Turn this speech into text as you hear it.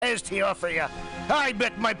has to offer you? I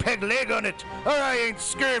bet my peg leg on it, or I ain't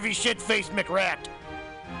scurvy shit-faced McRat.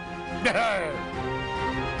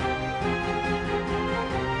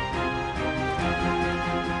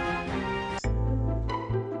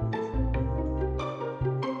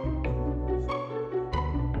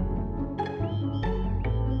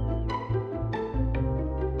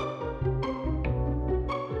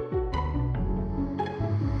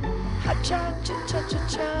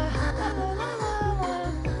 Cha-cha-cha-cha-cha, la-la-la-la-la,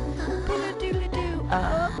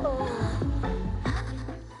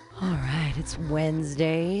 all right, it's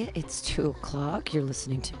Wednesday. It's 2 o'clock. You're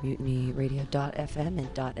listening to MutinyRadio.fm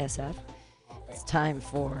and .sf. It's time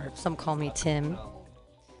for Some Call Me Tim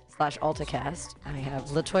 /AltaCast. I have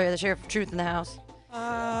LaToya, the Sheriff of Truth, in the house.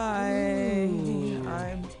 Hi,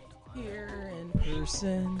 I'm here in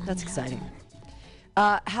person. That's exciting.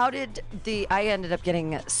 How did I ended up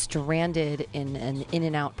getting stranded in an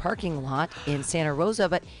In-N-Out parking lot in Santa Rosa,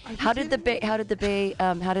 but how did the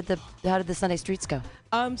Sunday Streets go?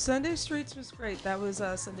 Sunday Streets was great. That was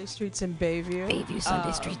Sunday Streets in Bayview. Bayview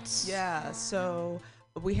Sunday Streets. Yeah, so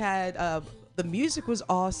we had the music was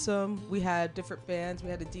awesome. We had different bands. We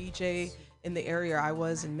had a DJ in the area I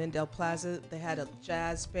was in Mendel Plaza. They had a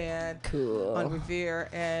jazz band on Revere,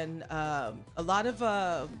 and a lot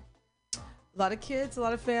of kids, a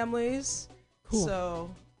lot of families. Cool. So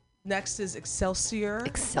next is Excelsior.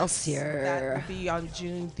 That will be on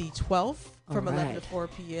June the 12th from 11 to 4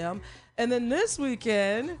 p.m. And then this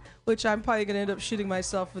weekend, which I'm probably going to end up shooting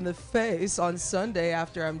myself in the face on Sunday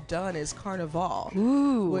after I'm done, is Carnival.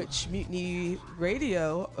 Ooh. Which Mutiny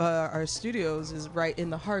Radio, our studios, is right in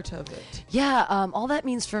the heart of it. Yeah, all that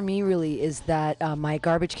means for me really is that my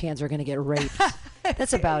garbage cans are going to get raped.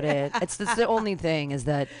 That's about it. It's the only thing is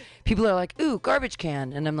that people are like, ooh, garbage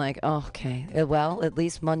can. And I'm like, oh, okay. Well, at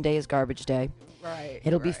least Monday is garbage day. Right.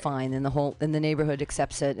 It'll be fine. And the neighborhood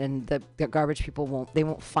accepts it, and the garbage people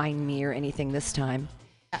won't fine me or anything this time.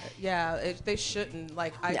 Yeah, they shouldn't.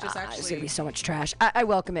 Like, There's going to be so much trash. I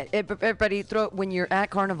welcome it. Everybody, when you're at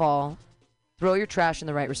Carnival, throw your trash in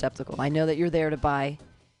the right receptacle. I know that you're there to buy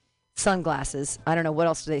sunglasses. I don't know. What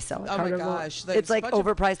else do they sell at Carnival? My gosh. It's like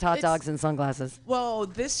overpriced hot dogs and sunglasses. Well,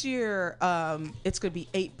 this year, it's going to be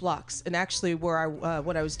 8 blocks. And actually, what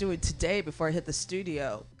I was doing today before I hit the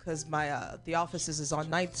studio, because the offices is on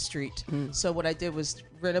 9th Street. So what I did was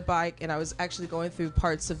rent a bike, and I was actually going through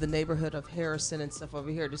parts of the neighborhood of Harrison and stuff over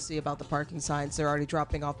here to see about the parking signs. They're already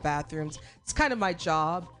dropping off bathrooms. It's kind of my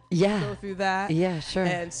job to go through that. Yeah, sure.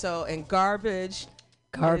 And garbage.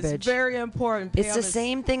 Garbage. It's very important. It's the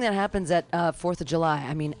same thing that happens at 4th of July.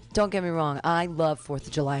 I mean, don't get me wrong. I love 4th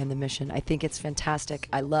of July in the Mission. I think it's fantastic.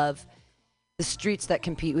 I love the streets that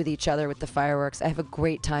compete with each other with the fireworks. I have a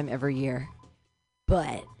great time every year.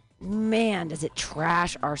 But, man, does it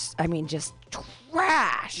trash just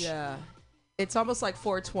trash. Yeah. It's almost like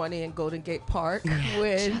 420 in Golden Gate Park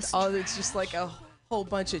when it's just like a whole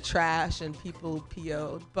bunch of trash and people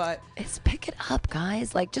PO'd. But it's pick it up,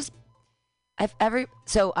 guys. Like, just...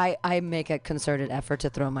 I make a concerted effort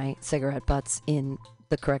to throw my cigarette butts in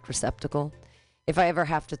the correct receptacle. If I ever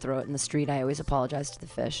have to throw it in the street, I always apologize to the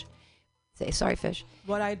fish. Say, sorry, fish.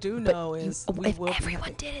 What I do know is if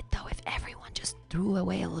everyone did it, though, if everyone just threw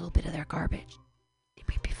away a little bit of their garbage,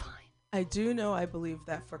 we'd be fine. I do know, I believe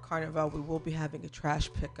that for Carnival, we will be having a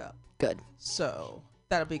trash pickup. Good. So...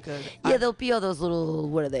 that'll be good. Yeah, there'll be all those little,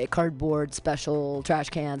 what are they, cardboard special trash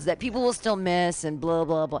cans that people will still miss and blah,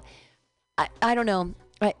 blah, blah. I don't know.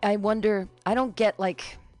 I wonder. I don't get the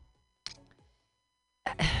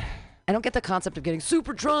concept of getting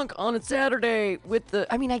super drunk on a Saturday with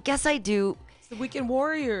the. I mean, I guess I do. It's the Weekend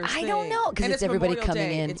Warriors. I don't know because it's everybody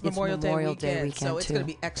coming in. It's Memorial Day weekend, so it's too. going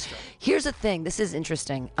to be extra. Here's the thing. This is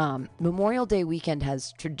interesting. Memorial Day weekend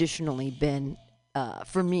has traditionally been,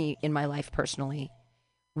 for me in my life personally,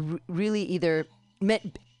 really either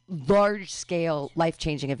large scale life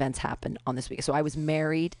changing events happen on this week. So I was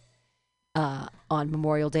married. On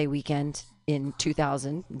Memorial Day weekend in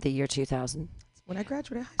 2000, the year 2000. When I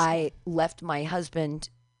graduated high school. I left my husband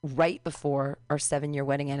right before our 7-year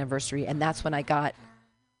wedding anniversary, and that's when I got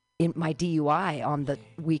in my DUI on the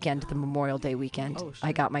weekend, the Memorial Day weekend. Oh, shit.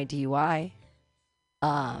 I got my DUI.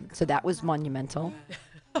 So that was monumental.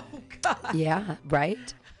 Oh, God. Yeah,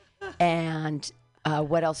 right. And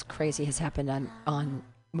what else crazy has happened on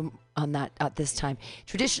that at this time?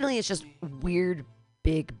 Traditionally, it's just weird,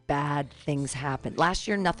 big, bad things happen. Last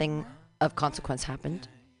year, nothing of consequence happened,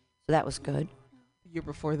 so that was good. The year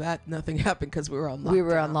before that, nothing happened because we were on lockdown. We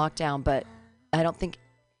were on lockdown, but I don't think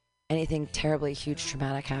anything terribly huge,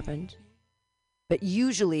 traumatic happened. But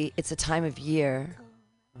usually, it's a time of year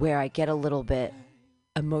where I get a little bit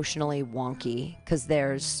emotionally wonky because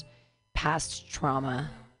there's past trauma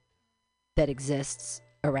that exists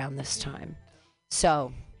around this time.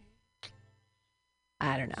 So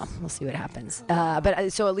I don't know. We'll see what happens.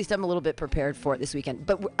 So at least I'm a little bit prepared for it this weekend.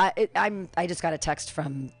 But I just got a text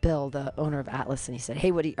from Bill, the owner of Atlas, and he said,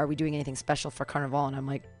 "Hey, are we doing anything special for Carnival?" And I'm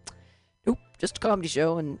like, "Nope, just a comedy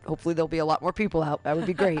show, and hopefully there'll be a lot more people out. That would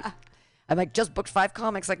be great." I'm like, "Just booked 5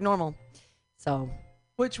 comics like normal." So,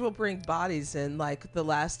 which will bring bodies in, like the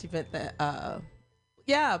last event that,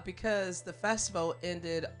 because the festival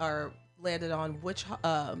landed on which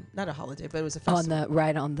not a holiday, but it was a festival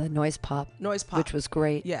on the Noise Pop, which was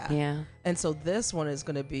great. Yeah. And so this one is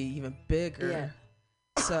going to be even bigger. Yeah.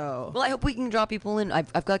 So well, I hope we can draw people in.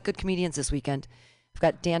 I've got good comedians this weekend. I've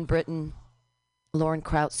got Dan Britton, Lauren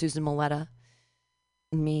Kraut, Susan Moletta,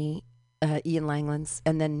 me, Ian Langlands,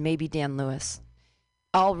 and then maybe Dan Lewis.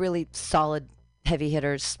 All really solid heavy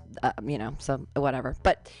hitters, so whatever.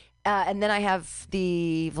 But and then I have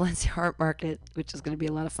the Valencia Art Market, which is going to be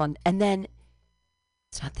a lot of fun. And then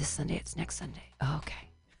it's not this Sunday; it's next Sunday. Oh,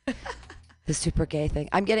 okay. The super gay thing.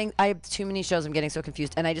 I have too many shows. I'm getting so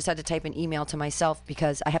confused. And I just had to type an email to myself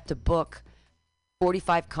because I have to book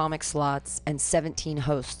 45 comic slots and 17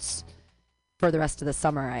 hosts for the rest of the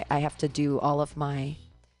summer. I have to do all of my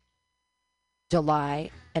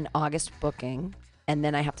July and August booking. And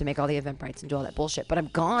then I have to make all the Eventbrites and do all that bullshit. But I'm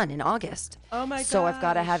gone in August. Oh, my god. So I've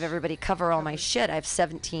got to have everybody cover all my shit. I have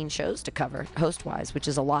 17 shows to cover, host-wise, which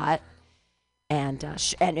is a lot. And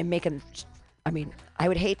making, I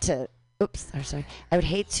would hate to, I would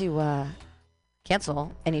hate to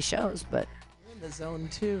cancel any shows, but. You're in the zone,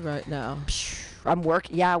 too, right now. I'm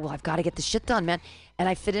working. Yeah, well, I've got to get this shit done, man. And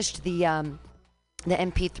I finished the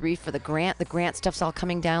MP3 for the grant. The grant stuff's all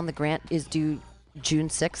coming down. The grant is due June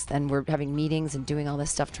 6th, and we're having meetings and doing all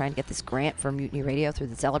this stuff trying to get this grant for Mutiny Radio through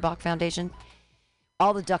the Zellerbach Foundation.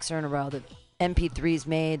 All the ducks are in a row. The MP3 is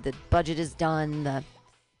made, the budget is done,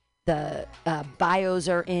 the bios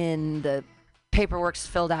are in, the paperwork's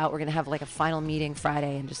filled out. We're going to have like a final meeting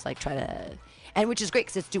Friday and just like try to, and which is great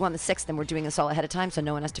because it's due on the 6th and we're doing this all ahead of time so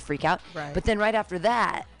no one has to freak out. Right. But then right after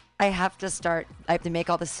that, I have to make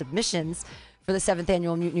all the submissions for the 7th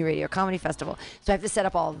annual Mutiny Radio Comedy Festival. So I have to set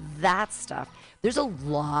up all that stuff. There's a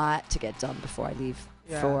lot to get done before I leave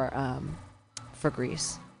for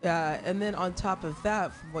Greece. Yeah, and then on top of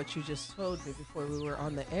that, from what you just told me before we were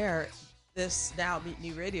on the air, this now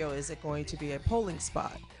Mutiny Radio is it going to be a polling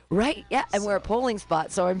spot? Right. Yeah, and we're a polling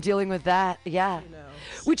spot, so I'm dealing with that. Yeah,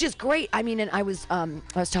 which is great. I mean, and I was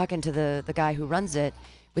talking to the guy who runs it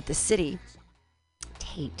with the city,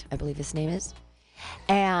 Tate, I believe his name is,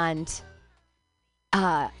 and.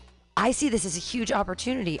 I see this as a huge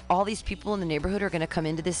opportunity. All these people in the neighborhood are going to come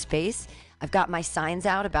into this space. I've got my signs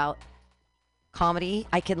out about comedy.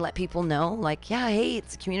 I can let people know, like, yeah, hey,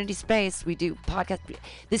 it's a community space. We do podcasts.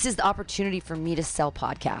 This is the opportunity for me to sell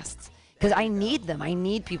podcasts because I need them. I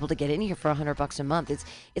need people to get in here for $100 a month.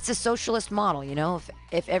 It's a socialist model, you know.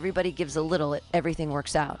 If everybody gives a little, everything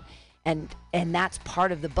works out. And that's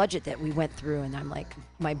part of the budget that we went through. And I'm like,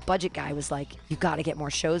 my budget guy was like, you got to get more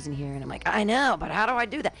shows in here. And I'm like, I know, but how do I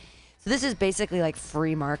do that? So this is basically like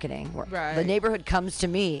free marketing. Where the neighborhood comes to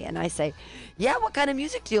me and I say, yeah, what kind of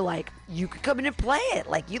music do you like? You could come in and play it.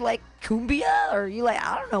 Like, you like cumbia or you like,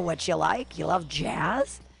 I don't know what you like. You love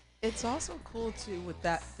jazz? It's also cool too with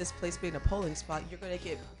this place being a polling spot. You're going to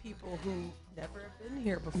get people who never have been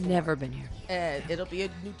here before. Never been here. And it'll be a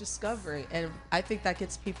new discovery. And I think that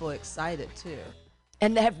gets people excited too.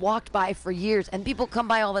 And they have walked by for years. And people come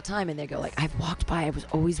by all the time and they go like, I've walked by. I was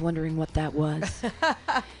always wondering what that was.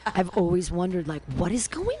 I've always wondered, like, what is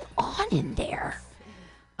going on in there?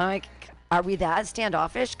 I'm like, are we that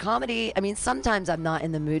standoffish? Comedy, I mean, sometimes I'm not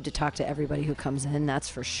in the mood to talk to everybody who comes in. That's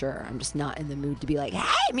for sure. I'm just not in the mood to be like,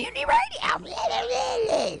 hey, Mutiny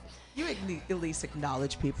Radio. You at least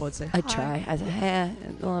acknowledge people and say hi. I try. I say, hey,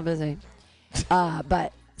 I'm a little busy.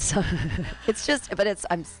 But so it's just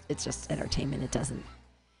entertainment. It doesn't,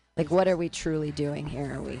 like, what are we truly doing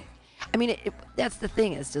here? I mean, that's the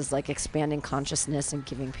thing, is just like expanding consciousness and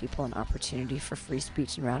giving people an opportunity for free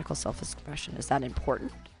speech and radical self-expression. Is that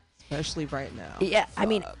important? Especially right now. Yeah, I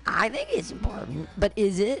mean, I think it's important, but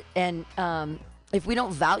is it? And if we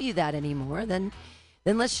don't value that anymore, then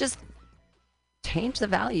let's just change the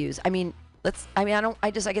values. I mean,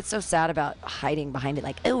 I get so sad about hiding behind it,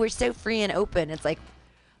 like, oh, we're so free and open. It's like,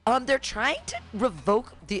 they're trying to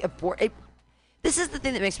revoke the this is the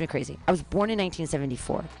thing that makes me crazy. I was born in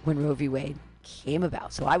 1974 when Roe v. Wade came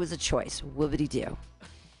about, so I was a choice. Whoopity-doo.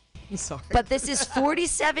 I'm sorry. But this is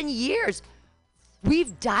 47 years.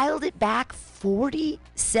 We've dialed it back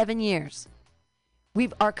 47 years.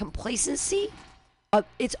 Our complacency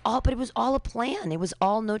It's all, but it was all a plan. It was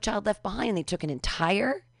all No Child Left Behind. They took an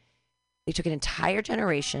entire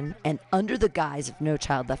generation, and under the guise of No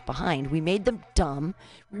Child Left Behind, we made them dumb.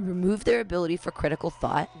 We removed their ability for critical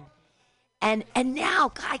thought. And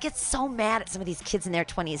now, God, I get so mad at some of these kids in their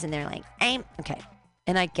 20s, and they're like, okay.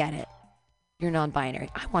 And I get it. You're non-binary.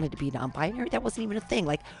 I wanted to be non-binary. That wasn't even a thing.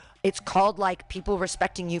 Like, it's called, like, people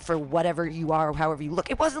respecting you for whatever you are or however you look.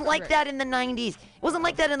 It wasn't like that in the 90s. It wasn't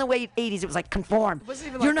like that in the 80s. It was like, conform.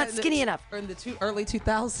 You're not skinny enough. Or in the early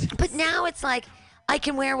 2000s. But now it's like, I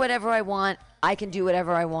can wear whatever I want. I can do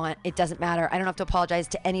whatever I want. It doesn't matter. I don't have to apologize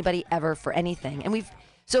to anybody ever for anything. And we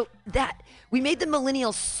made the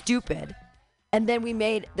millennials stupid. And then we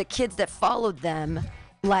made the kids that followed them,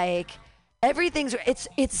 like, I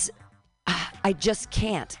just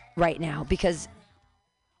can't right now, because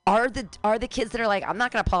are the kids that are like, I'm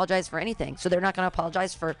not going to apologize for anything. So they're not going to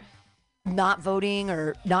apologize for not voting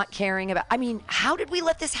or not caring about. I mean, how did we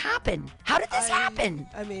let this happen? How did this happen?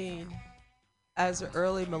 I mean, as an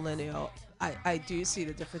early millennial, I do see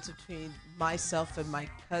the difference between myself and my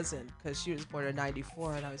cousin, because she was born in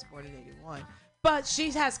 94 and I was born in 81. But she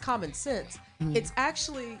has common sense. It's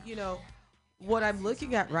actually, what I'm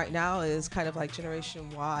looking at right now is kind of like Generation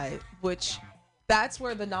Y, which that's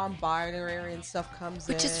where the non-binary and stuff comes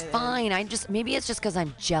in. Which is fine. Maybe it's just because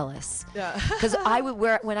I'm jealous. Yeah. Because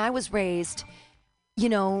when I was raised,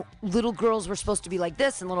 little girls were supposed to be like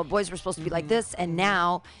this and little boys were supposed to be like this. And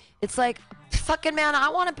now it's like, fucking man, I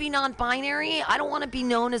want to be non-binary. I don't want to be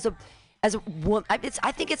known as a woman. I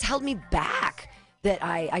think it's held me back that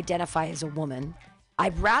I identify as a woman.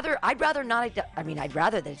 I'd rather not. I'd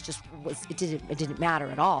rather that it didn't matter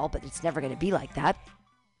at all. But it's never going to be like that.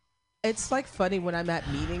 It's like funny when I'm at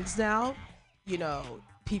meetings now.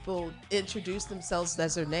 People introduce themselves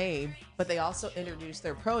as their name, but they also introduce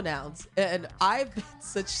their pronouns. And I'm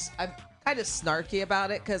kind of snarky about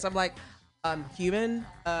it, because I'm like, I'm human,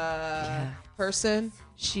 person,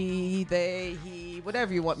 she, they, he,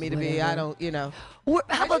 whatever you want me to be. I don't,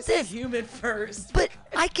 How about this? Human first. But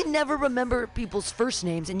I can never remember people's first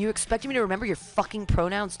names, and you expect me to remember your fucking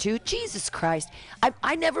pronouns too? Jesus Christ.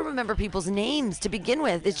 I never remember people's names to begin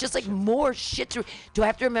with. It's just like more shit to. Do I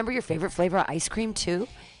have to remember your favorite flavor of ice cream too?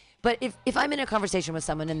 But if I'm in a conversation with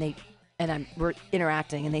someone and we're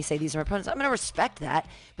interacting and they say these are my pronouns, I'm going to respect that.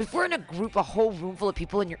 But if we're in a whole room full of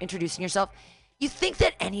people and you're introducing yourself, you think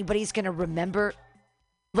that anybody's going to remember,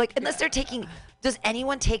 like, unless they're taking, does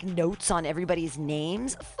anyone take notes on everybody's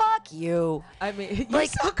names? Fuck you. I mean, you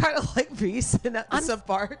sound kind of like Reese in some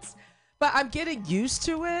parts, but I'm getting used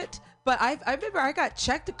to it. But I remember I got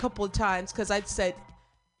checked a couple of times because I'd said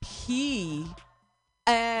he,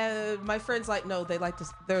 and my friends like, no, they like to,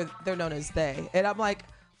 they're known as they. And I'm like,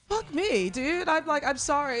 fuck me, dude. I'm like, I'm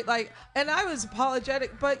sorry. Like, and I was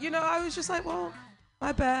apologetic, but I was just like, well,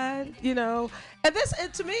 my bad, And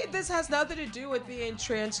to me, this has nothing to do with being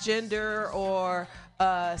transgender or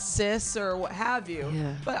cis or what have you.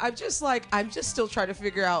 Yeah. But I'm just still trying to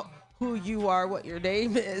figure out who you are, what your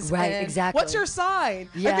name is. Right, and exactly. what's your sign?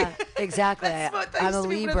 Yeah, exactly. I'm a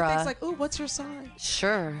Libra. Things like, ooh, what's your sign?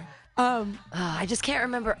 Sure. I just can't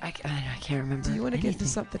remember. I can't remember. Do you want to get into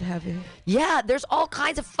something heavy? Yeah, there's all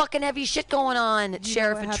kinds of fucking heavy shit going on,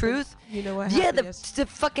 Sheriff of Truth. You know what happened? Yeah, the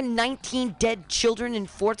fucking 19 dead children in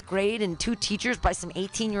 4th grade and 2 teachers by some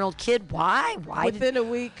 18-year-old kid. Why? Within a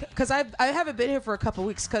week, because I haven't been here for a couple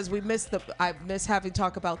weeks because I miss having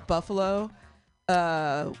talk about Buffalo.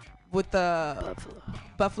 With the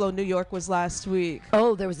Buffalo, New York was last week.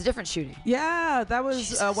 Oh, there was a different shooting. Yeah, that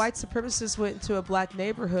was white supremacists went into a black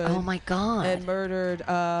neighborhood. Oh my God! And murdered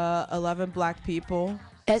 11 black people.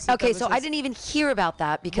 So I didn't even hear about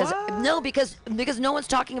that because no one's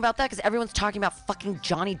talking about that because everyone's talking about fucking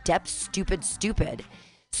Johnny Depp's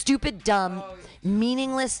stupid, dumb,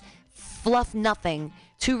 meaningless, fluff nothing.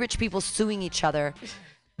 2 rich people suing each other.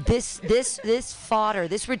 This fodder,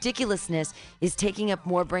 this ridiculousness is taking up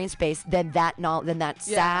more brain space than that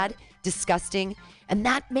sad, disgusting, and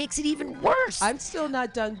that makes it even worse. I'm still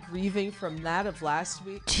not done grieving from that of last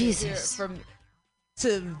week. Jesus.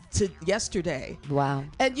 To yesterday. Wow.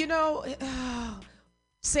 And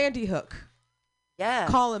Sandy Hook. Yeah.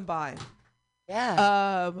 Columbine.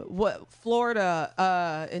 Yeah.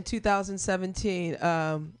 Florida in 2017.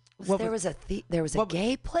 There was a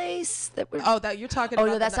gay place that was. Oh, that you're talking about.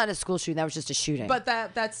 Oh no, that's not a school shooting. That was just a shooting. But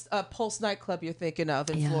that's a Pulse nightclub you're thinking of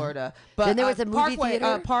in Florida. But then there was a movie Parkway,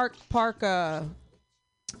 theater. Park. Oh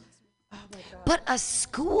my God. But a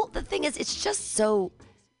school. The thing is, it's just so.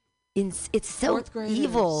 It's so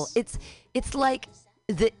evil. It's like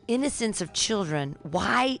the innocence of children.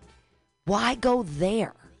 Why go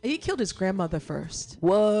there? He killed his grandmother first.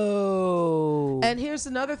 Whoa. And here's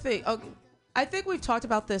another thing. Okay, I think we've talked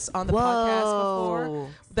about this on the podcast before,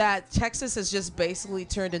 that Texas has just basically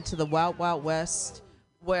turned into the Wild Wild West,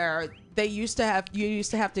 where you used to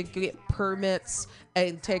have to get permits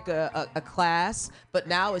and take a class, but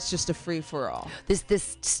now it's just a free for all.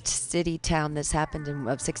 This city town this happened in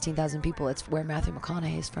of 16,000 people. It's where Matthew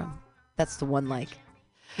McConaughey's from. That's the one. Like,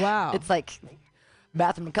 wow. It's like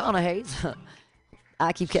Matthew McConaughey's.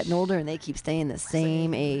 I keep getting older and they keep staying the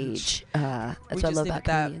same age. That's what I love about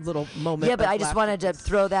comedians. Little moment. Yeah, but I just wanted to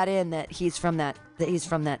throw that in, that he's from that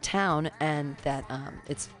town, and that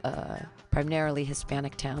it's primarily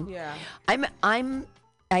Hispanic town. Yeah.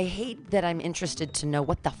 I hate that I'm interested to know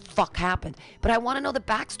what the fuck happened, but I want to know the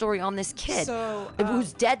backstory on this kid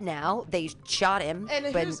who's dead now. They shot him.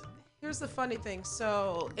 And here's the funny thing.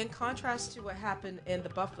 So in contrast to what happened in the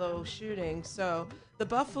Buffalo shooting,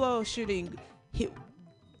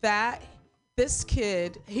 this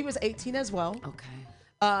kid, he was 18 as well. Okay.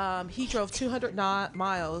 He drove 200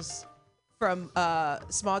 miles from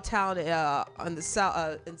small town on the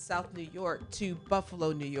south in South New York to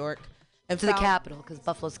Buffalo, New York, and to the capital, because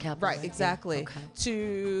Buffalo's capital. Right, exactly. Yeah. Okay.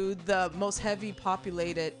 To the most heavy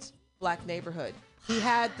populated black neighborhood. He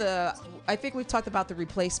had I think we've talked about the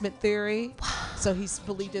replacement theory. So he's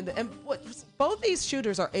believed in both these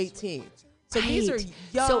shooters are 18. So these are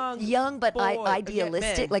young, but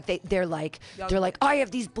idealistic. Like they're like I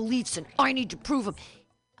have these beliefs and I need to prove them.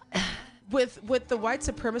 With the white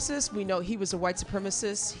supremacists, we know he was a white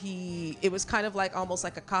supremacist. It was kind of like almost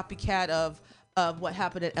like a copycat of what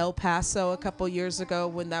happened in El Paso a couple years ago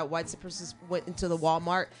when that white supremacist went into the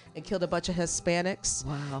Walmart and killed a bunch of Hispanics.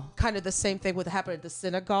 Wow. Kind of the same thing would happen at the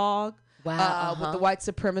synagogue. Wow. With the white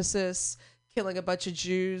supremacists killing a bunch of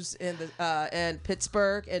Jews in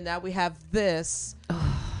Pittsburgh, and now we have this.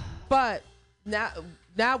 But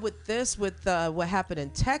now with what happened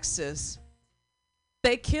in Texas,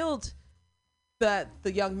 they killed the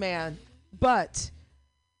young man, but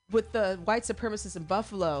with the white supremacists in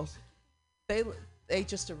Buffalo, they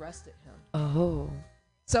just arrested him. Oh.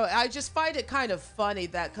 So I just find it kind of funny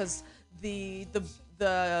that because the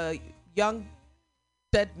young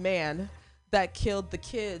dead man that killed the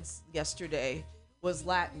kids yesterday was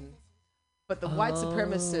Latin, but the white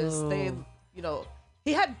supremacists,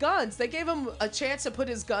 he had guns. They gave him a chance to put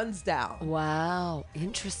his guns down. Wow,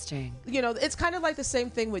 interesting. It's kind of like the same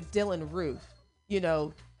thing with Dylan Ruth,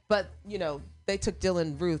 but they took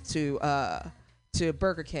Dylan Ruth to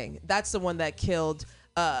Burger King. That's the one that killed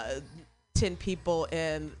 10 people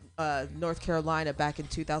in North Carolina back in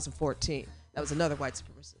 2014. That was another white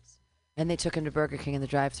supremacist. And they took him to Burger King in the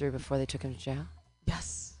drive-thru before they took him to jail?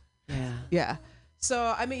 Yes. Yeah. Yeah.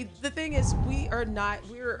 So, I mean, the thing is,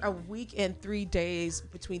 we're a week and 3 days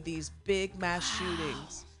between these big mass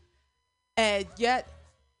shootings. And yet,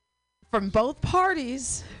 from both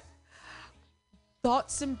parties,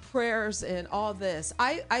 thoughts and prayers and all this.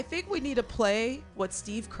 I think we need to play what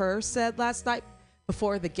Steve Kerr said last night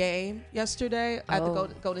before the game yesterday at the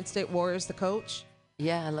Golden State Warriors, the coach.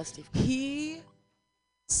 Yeah, I love Steve Kerr. He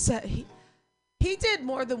said he did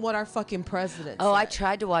more than what our fucking president said. I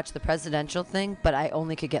tried to watch the presidential thing, but I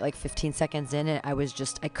only could get like 15 seconds in, and I was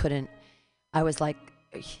like,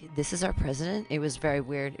 this is our president? It was very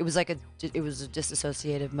weird. It was like a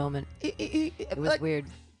disassociative moment. It was like, weird.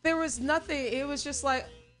 There was nothing. It was just like,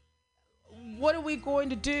 what are we going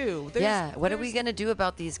to do? What are we going to do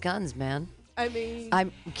about these guns, man? I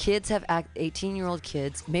mean, kids have 18-year-old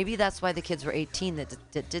kids. Maybe that's why the kids were 18 that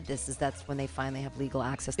did this. Is that's when they finally have legal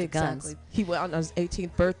access to guns. He went on his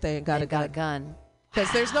 18th birthday and got a gun.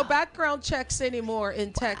 Because there's no background checks anymore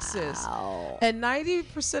in Texas, and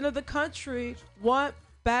 90% of the country want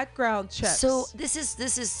background checks. So this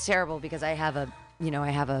is terrible because I have a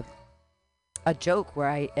joke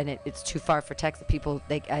where it's too far for Texas people.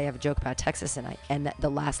 I have a joke about Texas and the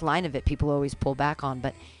last line of it people always pull back on,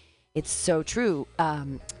 but it's so true.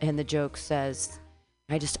 And the joke says,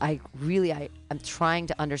 I'm trying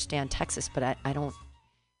to understand Texas, but I don't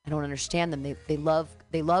understand them. They love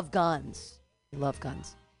guns. They love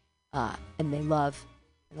guns. And they love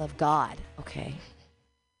God. Okay.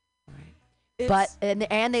 All right.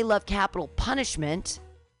 And they love capital punishment.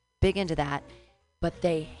 Big into that. But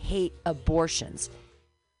they hate abortions.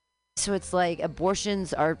 So it's like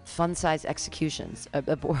abortions are fun-sized executions.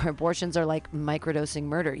 Abortions are like microdosing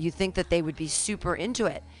murder. You think that they would be super into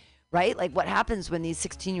it, right? Like what happens when these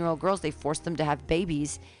 16-year-old girls, they force them to have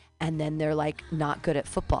babies and then they're like not good at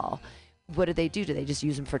football. What do? Do they just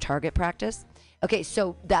use them for target practice? Okay,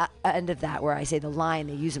 so that end of that where I say the line,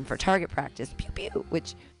 they use them for target practice, pew pew,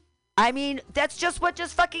 which, I mean, that's just what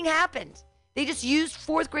just fucking happened. They just used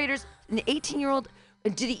fourth graders, an 18-year-old.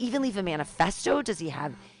 Did he even leave a manifesto? Does he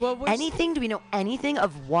have anything? Do we know anything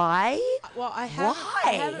of why? Well, I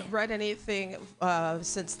haven't read anything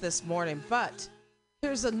since this morning, but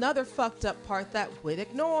here's another fucked up part that went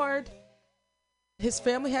ignored. His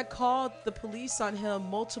family had called the police on him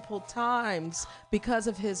multiple times because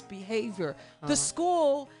of his behavior. The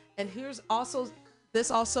school, and this also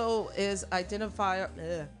is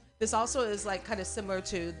This also is like kind of similar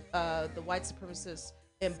to the white supremacists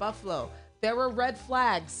in Buffalo. There were red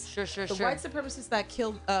flags. Sure. The white supremacists that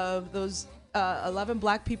killed those 11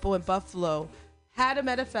 black people in Buffalo had a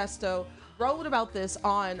manifesto, wrote about this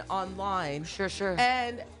online. Sure.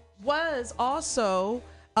 And was also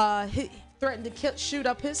he threatened to shoot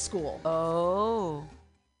up his school. Oh.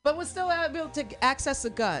 But was still able to access a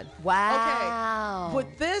gun. Wow. Okay.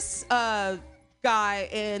 With this guy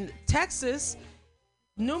in Texas,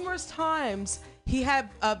 numerous times he had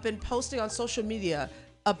been posting on social media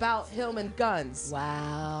about him and guns.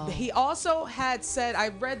 Wow. He also had said, I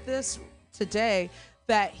read this today,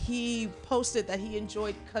 that he posted that he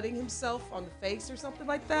enjoyed cutting himself on the face or something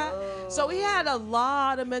like that. Oh. So he had a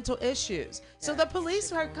lot of mental issues. So the police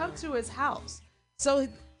had come to his house. So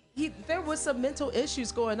there was some mental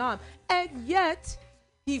issues going on. And yet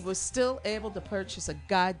he was still able to purchase a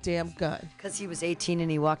goddamn gun. Because he was 18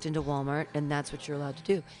 and he walked into Walmart, and that's what you're allowed to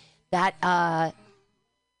do. That,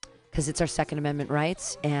 because it's our Second Amendment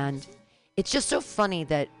rights, and it's just so funny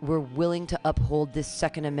that we're willing to uphold this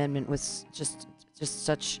Second Amendment with just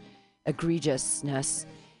such egregiousness,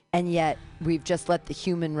 and yet we've just let the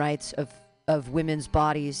human rights of women's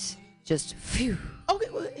bodies just phew. Okay,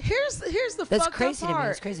 well, here's the That's fucked crazy up to me.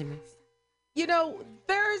 part. It's crazy to me. You know,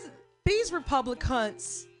 these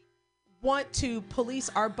Republicans want to police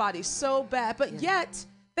our bodies so bad, but yet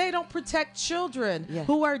they don't protect children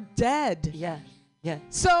who are dead. Yeah.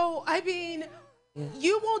 So, I mean,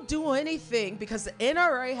 you won't do anything because the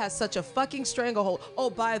NRA has such a fucking stranglehold. Oh,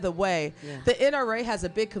 by the way, the NRA has a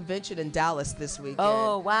big convention in Dallas this weekend.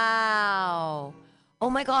 Oh, wow. Oh,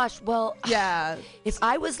 my gosh. Well, yeah. If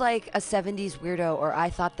I was like a 70s weirdo, or I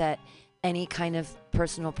thought that any kind of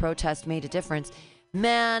personal protest made a difference,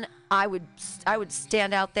 man, I would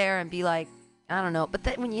stand out there and be like, I don't know. But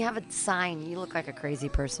then when you have a sign, you look like a crazy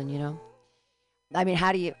person, you know? I mean,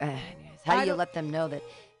 how do you let them know that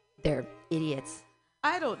they're idiots?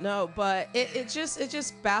 I don't know, but it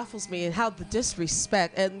just baffles me, and how the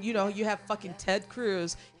disrespect. And you know, you have fucking Ted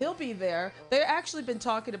Cruz. He'll be there. They've actually been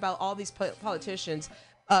talking about all these politicians,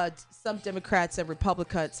 some Democrats and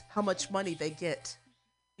Republicans, how much money they get.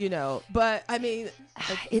 You know, but I mean,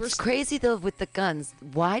 it's crazy though with the guns.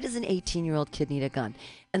 Why does an 18-year-old kid need a gun?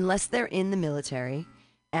 Unless they're in the military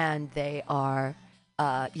and they are,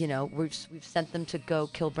 we've sent them to go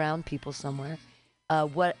kill brown people somewhere.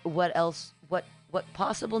 What else? What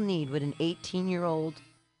possible need would an 18-year-old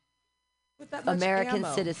American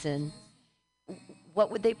citizen? What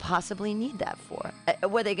would they possibly need that for?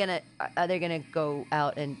 Are they gonna go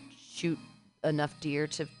out and shoot enough deer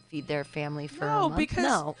to feed their family for a month?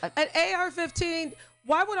 Because an AR-15,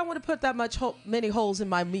 why would I want to put that many holes in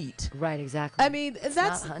my meat? Right, exactly. I mean, that's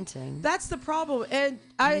not hunting. That's the problem. And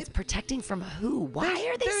it's protecting from who? Why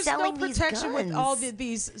are they selling these guns? There's no protection with all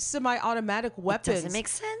these semi-automatic weapons. It doesn't make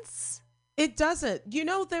sense. It doesn't. You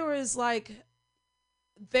know, there was I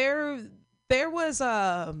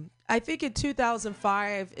think in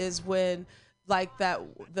 2005 is when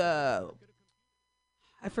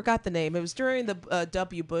I forgot the name. It was during the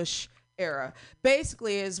W. Bush era.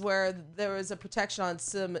 Basically, is where there was a protection on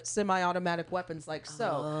some semi-automatic weapons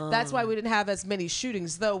That's why we didn't have as many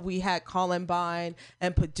shootings, though we had Columbine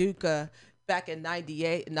and Paducah back in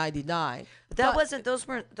 98 and 99. But those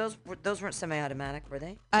weren't semi-automatic, were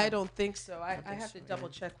they? I don't think so. I have to double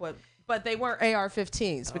check but they weren't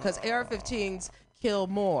AR-15s because AR-15s kill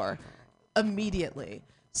more immediately.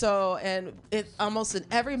 So, and it almost in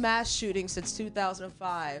every mass shooting since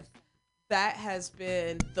 2005, that has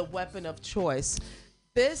been the weapon of choice.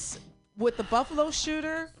 This, with the Buffalo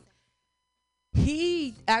shooter,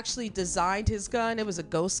 he actually designed his gun. It was a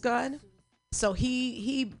ghost gun. So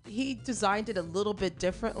he designed it a little bit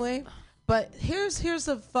differently. But here's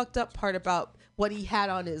the fucked up part about what he had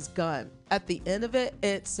on his gun. At the end of it,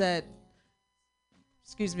 it said,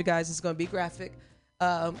 excuse me guys, it's going to be graphic.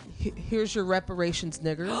 Here's your reparations,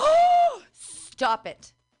 nigger. Stop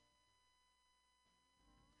it.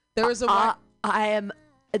 There was I am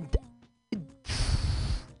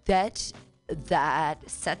that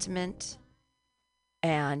sentiment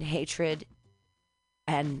and hatred,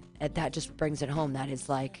 and that just brings it home. That is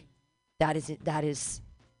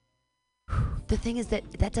the thing is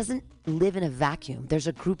that doesn't live in a vacuum. There's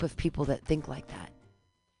a group of people that think like that.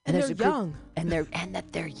 And there's they're a group, young. And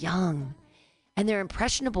that they're young. And they're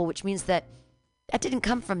impressionable, which means that didn't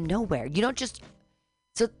come from nowhere. You don't just...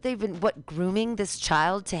 So they've been, grooming this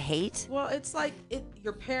child to hate? Well, it's like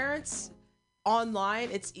your parents online,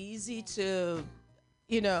 it's easy to,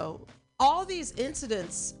 all these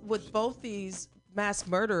incidents with both these mass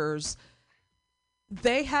murderers,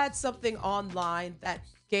 they had something online that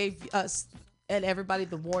gave us and everybody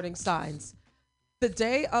the warning signs. The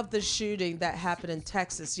day of the shooting that happened in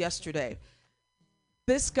Texas yesterday,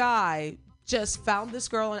 this guy just found this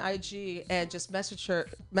girl on IG and just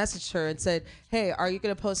messaged her and said, "Hey, are you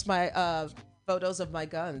gonna post my photos of my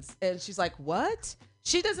guns?" And she's like, "What?"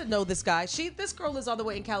 She doesn't know this guy. This girl is all the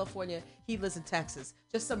way in California. He lives in Texas.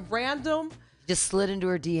 Just some random. Just slid into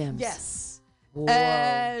her DMs. Yes. Whoa.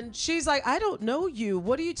 And she's like, "I don't know you.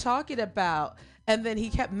 What are you talking about?" And then he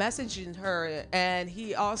kept messaging her, and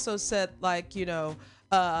he also said, like, the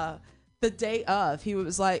day of, he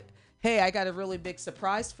was like, "Hey, I got a really big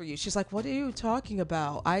surprise for you." She's like, "What are you talking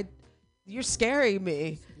about? You're scaring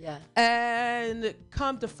me." Yeah. And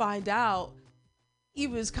come to find out, he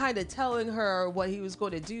was kind of telling her what he was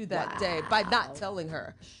going to do that day by not telling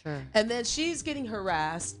her. Sure. And then she's getting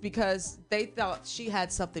harassed because they thought she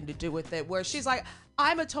had something to do with it, where she's like,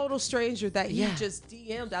 "I'm a total stranger that he just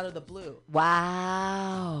DM'd out of the blue."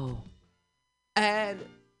 Wow. And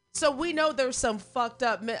so we know there's some fucked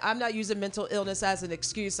up, I'm not using mental illness as an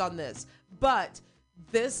excuse on this, but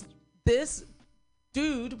this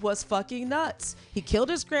dude was fucking nuts. He killed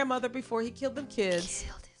his grandmother before he killed them kids.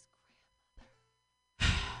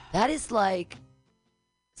 That is like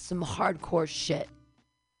some hardcore shit.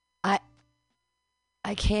 I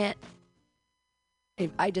can't.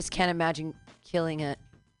 I just can't imagine killing it.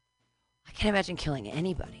 I can't imagine killing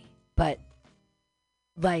anybody. But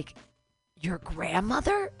like your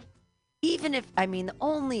grandmother, even if the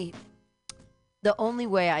only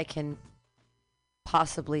way I can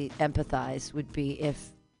possibly empathize would be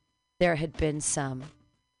if there had been some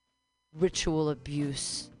ritual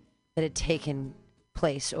abuse that had taken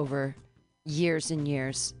place over years and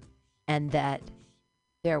years, and that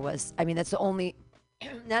there was, that's the only,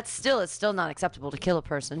 it's still not acceptable to kill a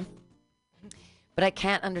person, but I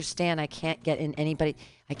can't understand, I can't get in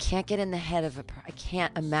the head of I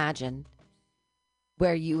can't imagine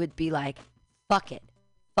where you would be like, fuck it,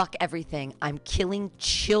 fuck everything, I'm killing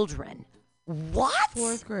children. What?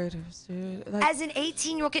 Fourth graders, dude. As an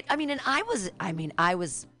 18-year-old kid, and I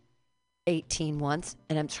was 18 once,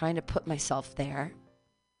 and I'm trying to put myself there.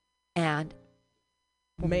 And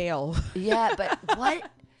male. Yeah, but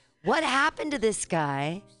what happened to this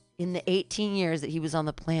guy in the 18 years that he was on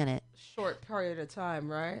the planet? Short period of time,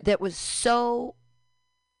 right? That was so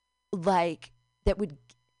like that would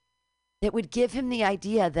give him the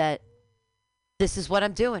idea that this is what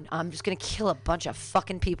I'm doing. I'm just gonna kill a bunch of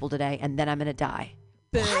fucking people today, and then I'm gonna die.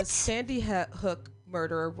 The Sandy Hook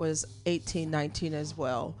murderer was 18, 19 as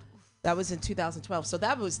well. That was in 2012. So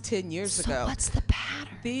that was 10 years ago. What's the pattern?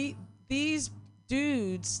 These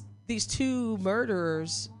dudes, these two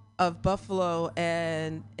murderers of Buffalo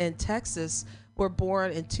and Texas were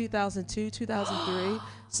born in 2002, 2003.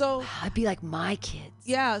 So I'd be like my kids.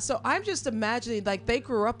 Yeah. So I'm just imagining, like, they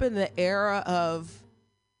grew up in the era of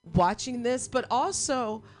watching this, but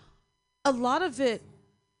also a lot of it,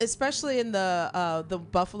 especially in the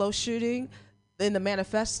Buffalo shooting, in the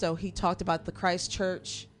manifesto, he talked about the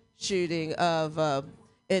Christchurch shooting of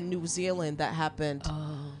in New Zealand that happened.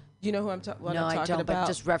 You know who I'm talking about? No, I don't. But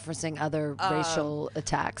just referencing other racial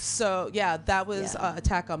attacks. So yeah, that was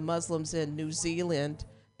attack on Muslims in New Zealand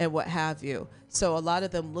and what have you. So a lot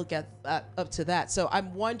of them look at up to that. So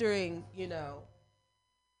I'm wondering,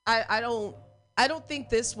 I don't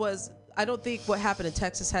think what happened in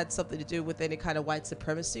Texas had something to do with any kind of white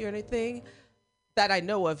supremacy or anything that I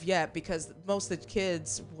know of yet, because most of the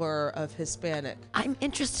kids were of Hispanic. I'm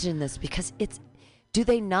interested in this because do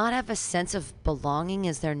they not have a sense of belonging?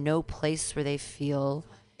 Is there no place where they feel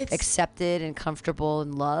accepted and comfortable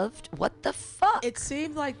and loved? What the fuck? It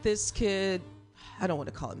seemed like this kid, I don't want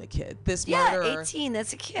to call him a kid, this murderer. Yeah, 18,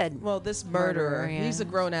 that's a kid. Well, this murderer, he's a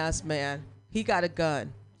grown-ass man. He got a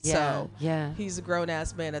gun. Yeah, so he's a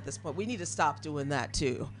grown-ass man at this point. We need to stop doing that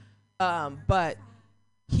too. But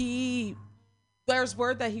there's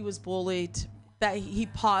word that he was bullied, that he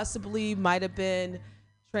possibly might have been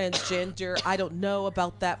transgender. I don't know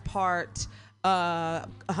about that part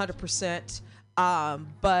 100%.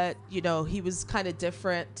 But, he was kind of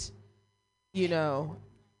different,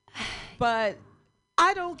 But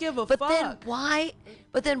I don't give a fuck.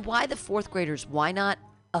 But then why the fourth graders? Why not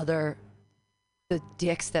other the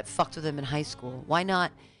dicks that fucked with him in high school. Why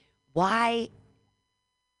not? Why?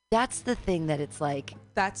 That's the thing that it's like.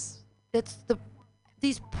 That's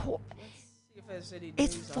These poor. Let's see if there's any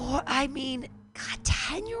It's news on for. that. I mean, God,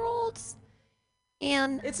 10-year-olds,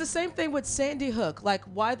 and It's the same thing with Sandy Hook. Like,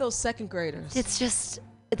 why those second graders? it's just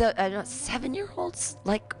the 7-year-olds,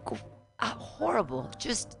 like horrible,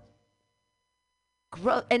 just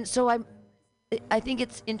gross. And so I think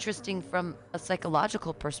it's interesting from a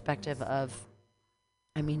psychological perspective of,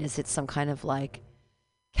 I mean, is it some kind of like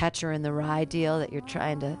Catcher in the Rye deal that you're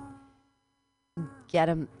trying to get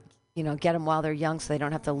them, get them while they're young so they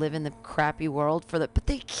don't have to live in the crappy world but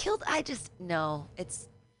they killed. I just no, it's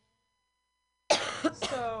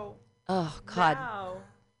So oh God.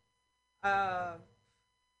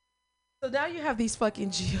 So now you have these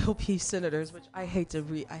fucking GOP senators, which I hate to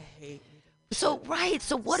read. So right,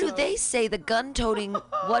 so what do they say?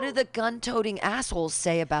 What do the gun-toting assholes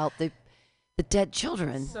say about the dead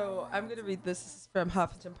children? So I'm going to read this. This is from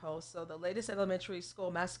Huffington Post. So the latest elementary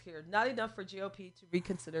school massacre, not enough for GOP to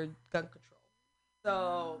reconsider gun control.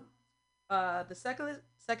 So the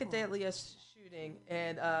second deadliest shooting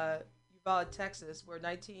in Uvalde, Texas, where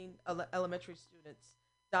 19 elementary students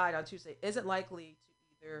died on Tuesday, isn't likely to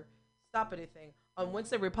either stop anything. On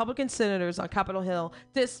Wednesday, Republican senators on Capitol Hill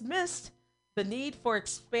dismissed the need for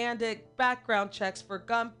expanded background checks for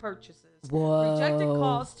gun purchases. Whoa. Rejected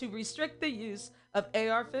calls to restrict the use of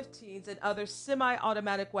AR-15s and other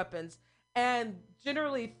semi-automatic weapons, and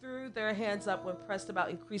generally threw their hands up when pressed about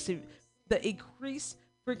increasing the increased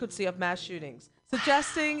frequency of mass shootings,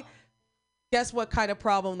 suggesting, guess what kind of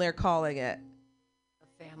problem they're calling it?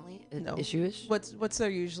 A family No. issues? What's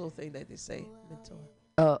their usual thing that they say? Mental.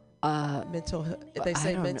 They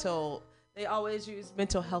say mental. They always use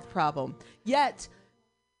mental health problem. Yet,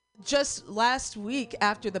 just last week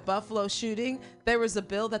after the Buffalo shooting, there was a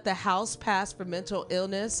bill that the House passed for mental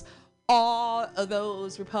illness. All of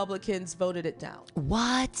those Republicans voted it down.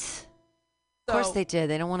 What? Of course they did.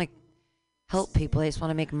 They don't want to help people. They just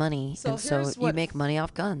want to make money. So and so you make money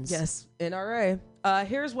off guns. Yes, NRA.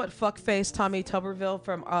 Here's what fuckface Tommy Tuberville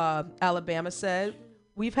from Alabama said.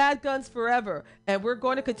 "We've had guns forever, and we're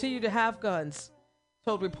going to continue to have guns,"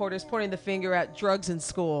 told reporters, pointing the finger at drugs in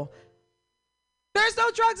school. There's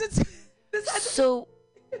no drugs in school.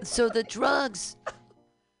 So the drugs,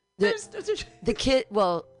 the kid,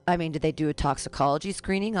 well, I mean, did they do a toxicology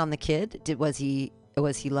screening on the kid? Was he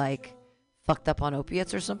like fucked up on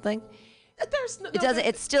opiates or something? It doesn't.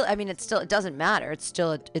 It's still. I mean, it doesn't matter. It's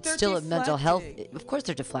still a mental health. Of course,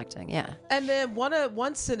 they're deflecting. Yeah. And then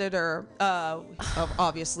one senator,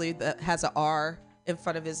 obviously that has an R in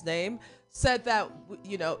front of his name, said that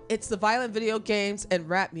it's the violent video games and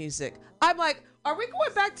rap music. I'm like, are we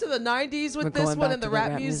going back to the 90s with this one and the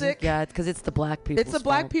rap music? Yeah, because it's the black people. It's the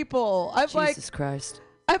black people. Jesus Christ.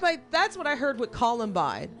 I'm like, that's what I heard with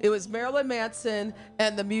Columbine. It was Marilyn Manson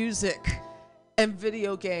and the music and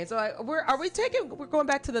video games. So we're going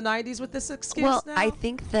back to the 90s with this excuse now? Well, I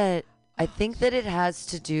think that it has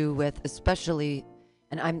to do with, especially,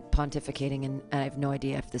 and I'm pontificating and I have no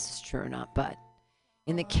idea if this is true or not, but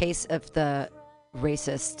in the case of the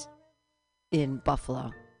racist in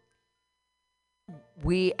Buffalo,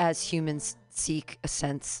 we as humans seek a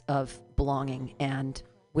sense of belonging, and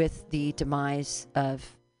with the demise of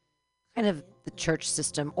kind of the church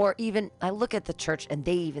system, or even I look at the church and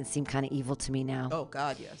they even seem kind of evil to me now. Oh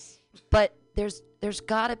God, yes. But there's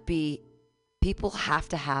gotta be, people have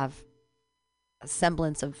to have a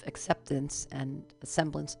semblance of acceptance and a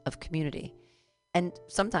semblance of community. And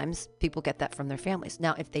sometimes people get that from their families.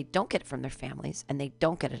 Now, if they don't get it from their families, and they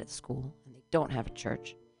don't get it at school, and they don't have a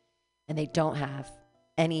church, and they don't have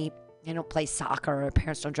they don't play soccer, or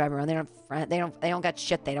parents don't drive around, they don't got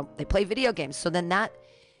shit, they play video games. So then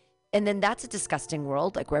that's a disgusting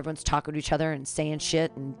world, like where everyone's talking to each other and saying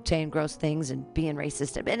shit and saying gross things and being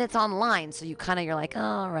racist, and it's online, so you're like, oh,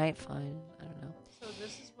 all right, fine, I don't know. So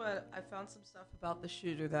this is what I found some stuff about the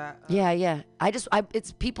shooter that yeah.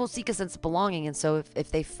 It's people seek a sense of belonging, and so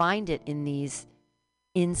if they find it in these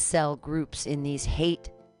incel groups, in these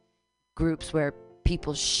hate groups where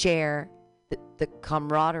people share the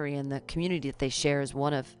camaraderie and the community that they share is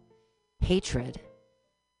one of hatred,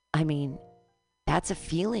 I mean, that's a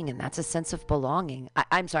feeling and that's a sense of belonging.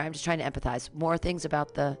 I'm sorry, I'm just trying to empathize. More things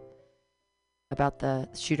about the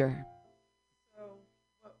shooter. So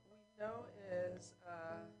what we know is,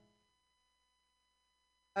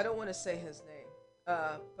 I don't want to say his name,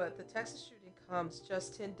 but the Texas shooting comes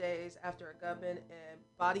just 10 days after a gunman in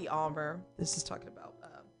body armor, this is talking about,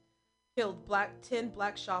 killed 10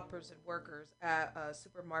 black shoppers and workers at a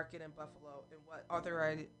supermarket in Buffalo in what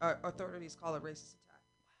authorities call a racist attack.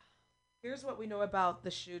 Here's what we know about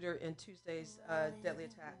the shooter in Tuesday's deadly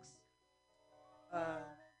attacks. Uh,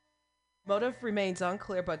 Motive remains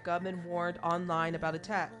unclear, but gunmen warned online about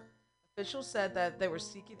attack. Officials said that they were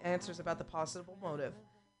seeking answers about the possible motive.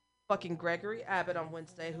 Fucking Gregory Abbott on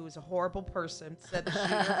Wednesday, who is a horrible person, said the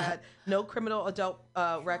shooter had no criminal adult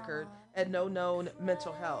record and no known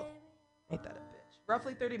mental health. Ain't that a bitch?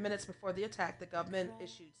 Roughly 30 minutes before the attack, the government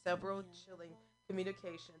issued several chilling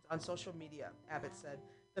communications on social media, Abbott said.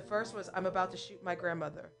 The first was, "I'm about to shoot my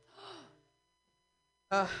grandmother."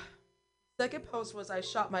 Uh, Second post was, "I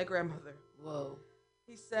shot my grandmother." Whoa.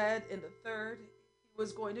 He said in the third, he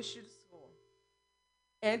was going to shoot a school.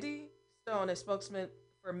 Andy Stone, a spokesman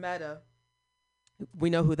for Meta, we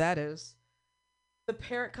know who that is, the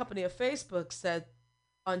parent company of Facebook, said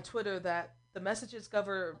on Twitter that the messages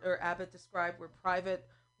Governor Abbott described were private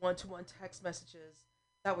one-to-one text messages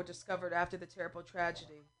that were discovered after the terrible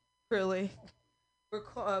tragedy. Really? We're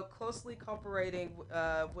closely cooperating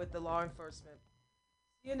with the law enforcement.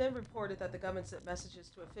 CNN reported that the government sent messages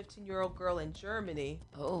to a 15-year-old girl in Germany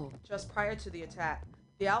just prior to the attack.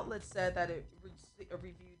 The outlet said that it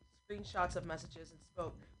reviewed screenshots of messages and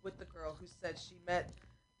spoke with the girl, who said she met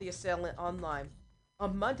the assailant online.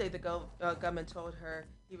 On Monday, the government told her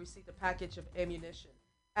he received a package of ammunition.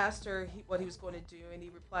 Asked her what he was going to do, and he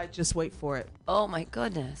replied, "Just wait for it." Oh my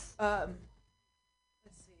goodness. Let's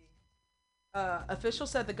see.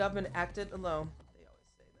 Officials said the government acted alone. They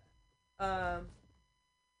always say that.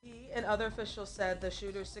 He and other officials said the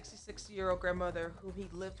shooter's 66-year-old grandmother, whom he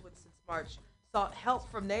lived with since March, sought help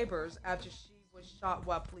from neighbors after she was shot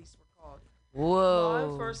while police were called. Whoa.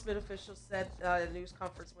 Law enforcement officials said at a news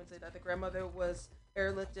conference Wednesday that the grandmother was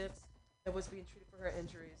airlifted and was being treated for her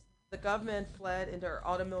injuries. The government fled into her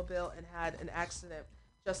automobile and had an accident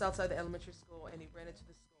just outside the elementary school, and he ran into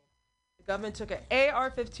the school. The government took an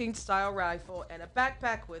AR-15 style rifle and a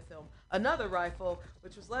backpack with him, another rifle,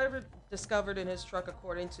 which was later discovered in his truck,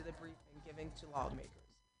 according to the briefing given to lawmakers.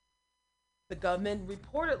 The government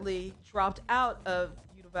reportedly dropped out of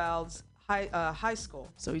Uvalde's high school,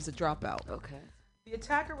 so he's a dropout. Okay. The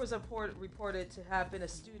attacker was reported to have been a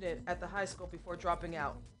student at the high school before dropping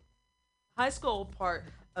out. High school, part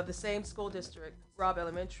of the same school district, Robb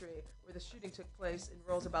Elementary, where the shooting took place,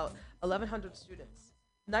 enrolls about 1,100 students.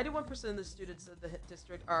 91% of the students of the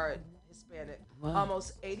district are Hispanic. Wow.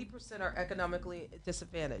 Almost 80% are economically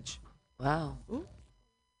disadvantaged. Wow.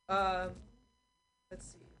 Let's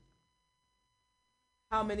see.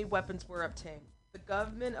 How many weapons were obtained? The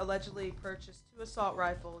government allegedly purchased 2 assault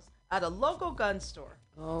rifles at a local gun store.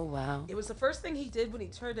 Oh, wow. It was the first thing he did when he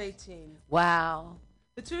turned 18. Wow.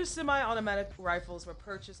 The 2 semi-automatic rifles were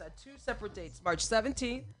purchased at 2 separate dates, March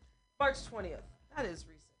 17th, March 20th. That is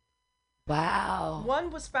recent. Wow.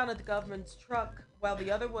 One was found at the government's truck, while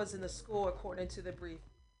the other was in the school, according to the brief.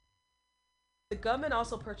 The government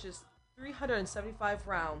also purchased 375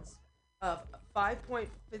 rounds of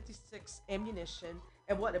 5.56 ammunition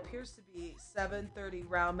and what appears to be 730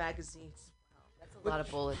 round magazines. That's a lot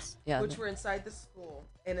of bullets. Yeah. Which were inside the school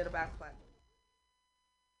and in a backpack.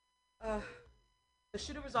 The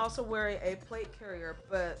shooter was also wearing a plate carrier,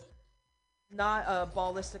 but not a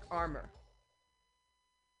ballistic armor.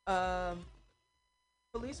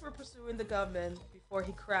 Police were pursuing the gunman before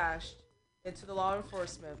he crashed into the law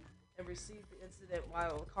enforcement and received the incident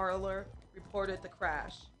while a caller reported the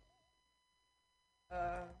crash.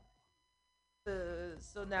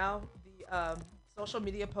 So now the social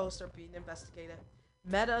media posts are being investigated.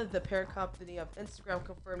 Meta, the parent company of Instagram,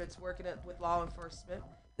 confirmed it's working with law enforcement.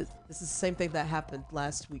 This is the same thing that happened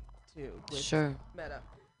last week too. With Sure. Meta.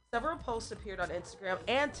 Several posts appeared on Instagram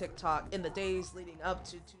and TikTok in the days leading up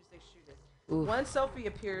to Tuesday's shooting. Oof. One selfie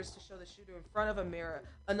appears to show the shooter in front of a mirror.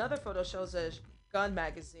 Another photo shows a gun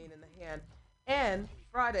magazine in the hand. And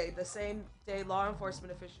Friday, the same day, law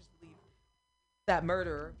enforcement officials believe that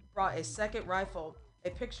murderer brought a second rifle. A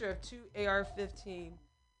picture of 2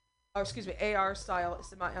 AR-style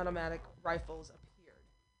semi-automatic rifles appeared.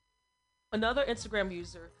 Another Instagram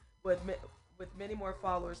user with many more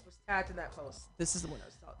followers was tagged in that post. This is the one I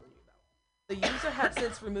was talking to you about. The user had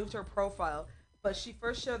since removed her profile, but she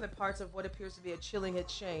first showed the parts of what appears to be a chilling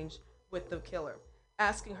exchange with the killer,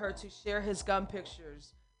 asking her to share his gun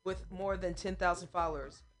pictures with more than 10,000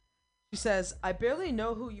 followers. She says, "I barely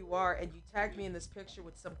know who you are, and you tagged me in this picture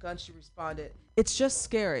with some gun," she responded. "It's just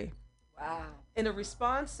scary." Wow. In a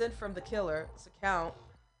response sent from the killer's account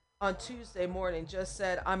on Tuesday morning, just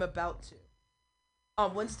said, "I'm about to."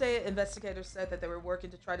 On Wednesday, investigators said that they were working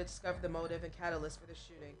to try to discover the motive and catalyst for the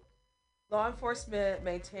shooting. Law enforcement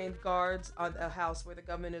maintained guards on a house where the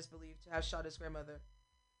gunman is believed to have shot his grandmother.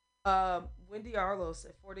 Wendy Arlos,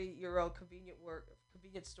 a 40-year-old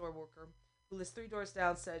convenience store worker who lives 3 doors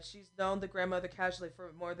down, said she's known the grandmother casually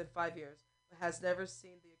for more than 5 years, but has never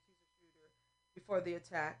seen the accuser shooter before the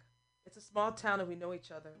attack. It's a small town and we know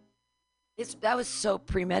each other. That was so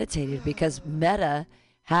premeditated because Meta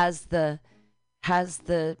has the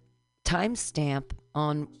timestamp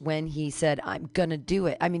on when he said, "I'm gonna do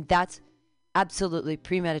it." I mean, that's absolutely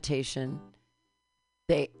premeditation.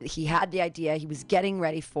 He had the idea, he was getting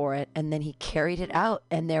ready for it, and then he carried it out.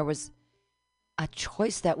 And there was a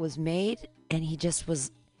choice that was made, and he just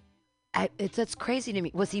was. That's crazy to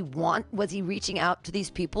me. Was he reaching out to these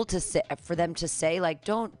people to say, for them to say like,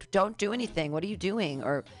 don't do anything? What are you doing?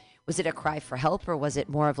 Or was it a cry for help, or was it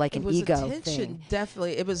more of like an ego thing?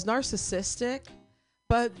 Definitely, it was narcissistic.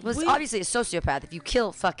 But it was obviously a sociopath. If you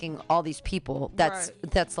kill fucking all these people,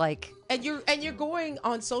 that's like. And you're going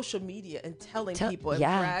on social media and telling people and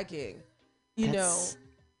bragging. You know,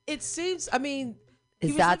 it seems. I mean,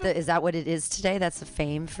 is that what it is today? That's the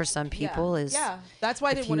fame for some people. That's why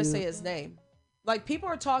I didn't want to say his name. Like, people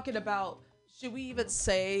are talking about, should we even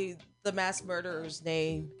say the mass murderer's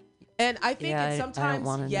name? And I think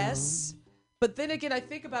sometimes yes. Know. But then again, I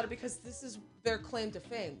think about it because this is their claim to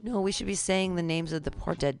fame. No, we should be saying the names of the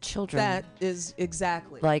poor dead children. That is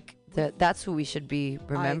exactly. Like, that's who we should be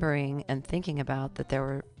remembering and thinking about, that there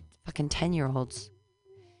were fucking 10-year-olds.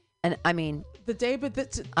 And I mean, I'm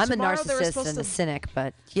a narcissist and a cynic,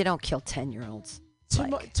 but you don't kill 10-year-olds.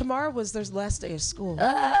 Tomorrow was their last day of school.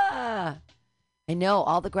 I know,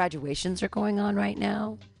 all the graduations are going on right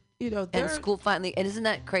now. You know, and school finally, and isn't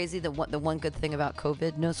that crazy? The one good thing about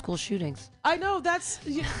COVID, no school shootings. I know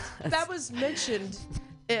that was mentioned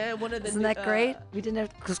in one of the. Isn't that great? We didn't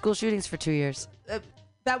have school shootings for 2 years.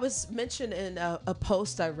 That was mentioned in a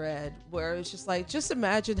post I read where it's just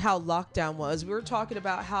imagine how lockdown was. We were talking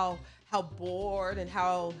about how bored and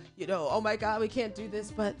how, oh my God, we can't do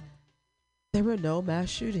this, but there were no mass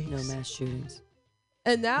shootings. No mass shootings.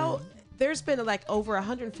 And now there's been like over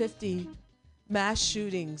 150 mass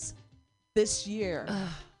shootings this year.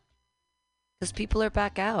 Because people are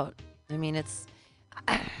back out. I mean, it's.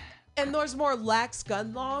 And there's more lax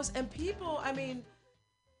gun laws. And people, I mean,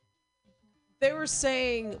 they were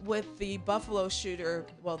saying with the Buffalo shooter,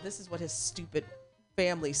 well, this is what his stupid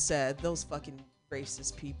family said, those fucking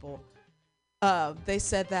racist people. They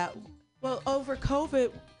said that, well, over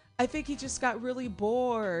COVID, I think he just got really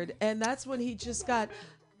bored. And that's when he just got,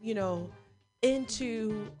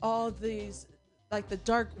 into all these, like the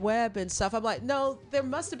dark web and stuff. I'm like, no, there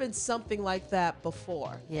must have been something like that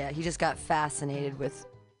before. Yeah, he just got fascinated with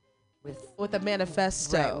a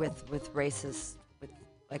manifesto. Right, with racist,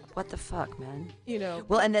 like, what the fuck, man?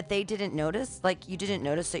 Well, and that they didn't notice? Like, you didn't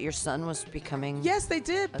notice that your son was becoming... Yes, they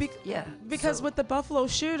did. Because with the Buffalo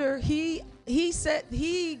shooter, he said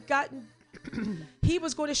he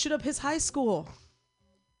was going to shoot up his high school.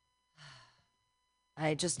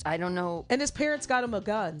 I don't know. And his parents got him a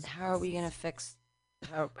gun. How are we gonna fix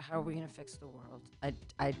the world?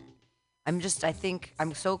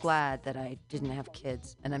 I'm so glad that I didn't have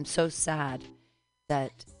kids, and I'm so sad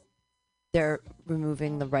that they're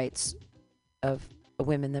removing the rights of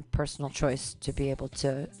women, the personal choice to be able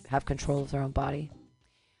to have control of their own body.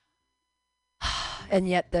 And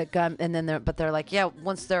yet the gun, and then they're like, yeah,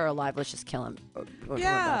 once they're alive, let's just kill them.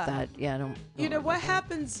 About that. Yeah, I don't. What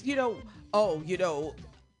happens?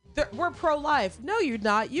 We're pro-life. No, you're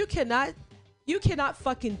not. You cannot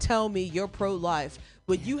fucking tell me you're pro-life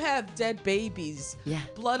when you have dead babies,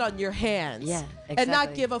 blood on your hands, exactly. And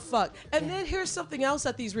not give a fuck. And then here's something else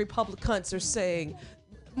that these Republicans are saying.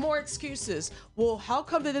 More excuses. Well, how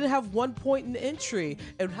come they didn't have 1 point in entry?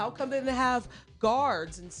 And how come they didn't have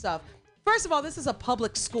guards and stuff? First of all, this is a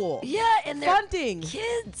public school. Yeah, and they're funding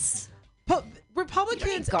kids.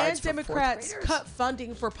 Republicans and Democrats cut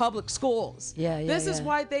funding for public schools. This is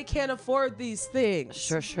why they can't afford these things.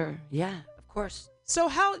 Sure. Yeah, of course. So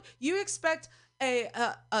how you expect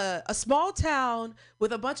a small town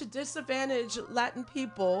with a bunch of disadvantaged Latin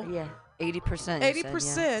people? 80%.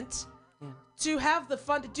 80%. To have the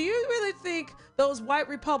fund. Do you really think those white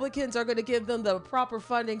Republicans are going to give them the proper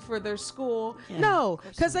funding for their school? No,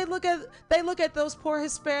 because they look at those poor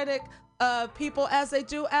Hispanic people as they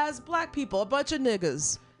do as black people, a bunch of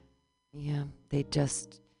niggas. Yeah,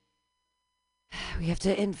 we have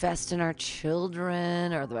to invest in our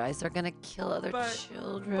children, or otherwise they're going to kill other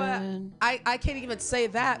children. But I can't even say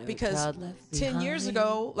that because 10 years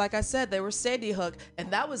ago, like I said, they were Sandy Hook,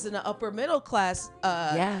 and that was in an upper middle class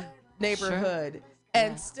neighborhood,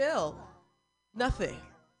 and still nothing.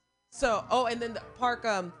 So, and then the park,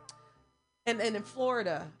 and in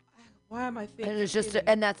Florida, Why am I thinking? And it's just,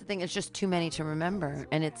 and that's the thing. It's just too many to remember,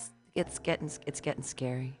 and it's getting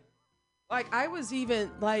scary. Like I was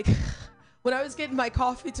even like, when I was getting my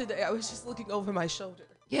coffee today, I was just looking over my shoulder.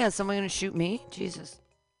 Yeah, is someone gonna shoot me? Jesus,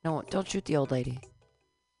 no, don't shoot the old lady.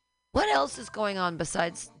 What else is going on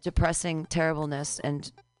besides depressing terribleness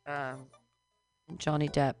and Johnny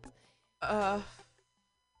Depp?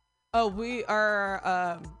 We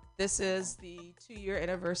are. This is the 2-year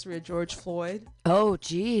anniversary of George Floyd. Oh,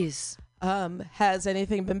 geez. Has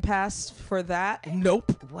anything been passed for that?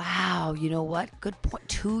 Nope. Wow. You know what? Good point.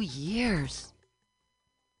 2 years.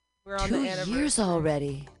 We're on 2 the anniversary. years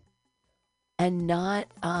already, and not.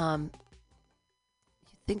 You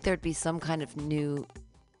think there'd be some kind of new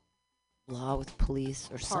law with police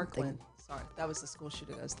or Parkland. something? Sorry, that was the school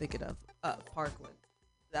shooting I was thinking of. Parkland.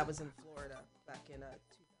 That was in Florida back in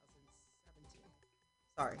 2017.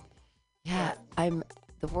 Sorry. Yeah,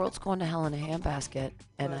 the world's going to hell in a handbasket,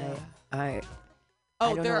 and I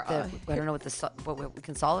don't know what we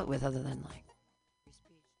can solve it with other than like free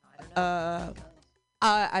speech. I don't know.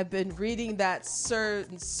 I've been reading that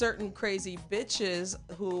certain crazy bitches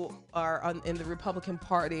who are in the Republican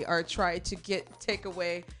Party are trying to take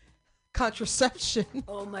away contraception.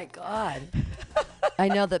 Oh my God. I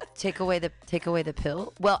know that take away the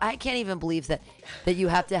pill. Well, I can't even believe that you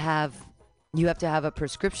have to have a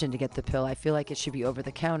prescription to get the pill. I feel like it should be over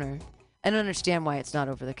the counter. I don't understand why it's not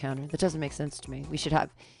over the counter. That doesn't make sense to me.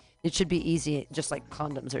 It should be easy, just like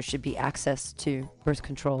condoms. There should be access to birth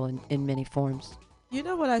control in many forms. You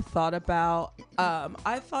know what I thought about?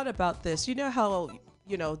 I thought about this. You know how,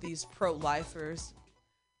 these pro-lifers,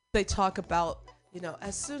 they talk about,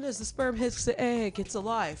 as soon as the sperm hits the egg, it's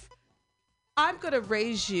alive. I'm going to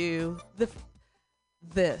raise you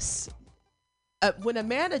this. When a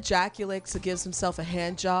man ejaculates and gives himself a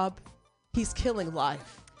hand job, he's killing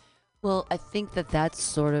life. Well, I think that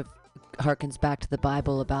sort of harkens back to the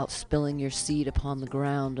Bible about spilling your seed upon the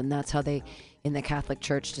ground, and that's how they, in the Catholic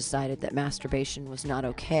Church, decided that masturbation was not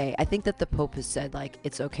okay. I think that the Pope has said, like,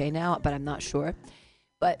 it's okay now, but I'm not sure.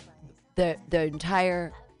 But the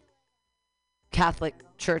entire Catholic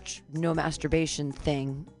Church no masturbation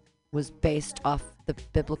thing was based off the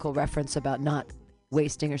biblical reference about not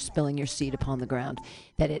wasting or spilling your seed upon the ground,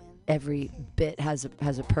 that every bit has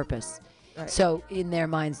a purpose. Right. So in their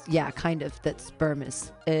minds, yeah, kind of, that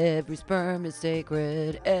every sperm is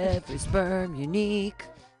sacred, every sperm unique.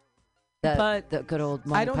 The good old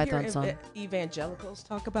Monty Python song. I don't hear evangelicals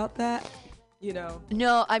talk about that,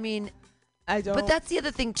 No, I mean, I don't. But that's the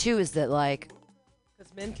other thing too, is that like,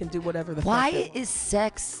 because men can do whatever the why fuck is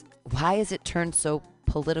sex? Why is it turned so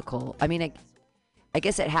political? I mean, I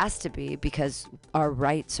guess it has to be because our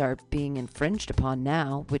rights are being infringed upon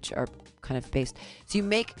now, which are kind of based. So you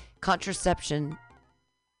make contraception,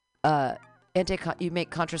 you make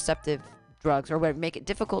contraceptive drugs or whatever, make it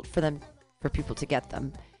difficult for people to get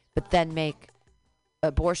them, but then make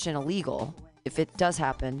abortion illegal if it does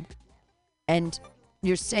happen. And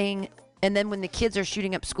you're saying, and then when the kids are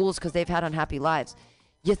shooting up schools because they've had unhappy lives,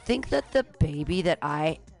 you think that the baby that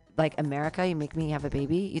like America, you make me have a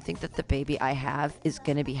baby, you think that the baby I have is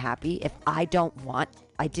going to be happy if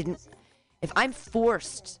if I'm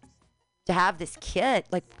forced to have this kid,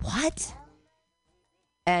 like what?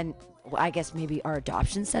 And I guess maybe our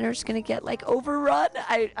adoption center is going to get like overrun.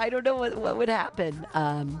 I don't know what would happen.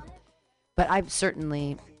 But I'm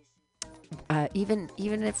certainly, even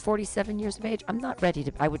at 47 years of age, I'm not ready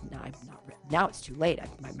to, I'm not, now it's too late.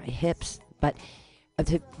 My hips, but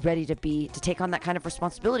ready to take on that kind of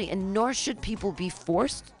responsibility, and nor should people be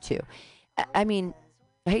forced to. I mean,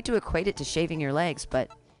 I hate to equate it to shaving your legs, but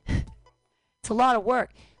it's a lot of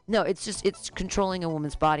work. No, it's controlling a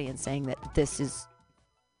woman's body and saying that this is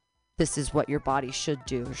what your body should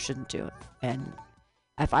do or shouldn't do. And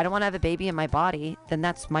if I don't want to have a baby in my body, then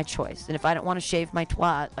that's my choice. And if I don't want to shave my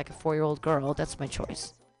twat like a 4-year-old girl, that's my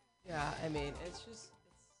choice. Yeah, I mean, it's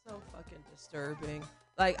so fucking disturbing.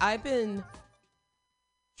 Like, I've been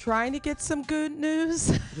trying to get some good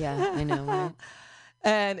news. Yeah, I know, right?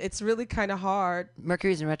 And it's really kind of hard.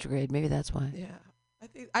 Mercury's in retrograde. Maybe that's why. Yeah.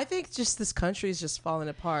 I think just this country is just falling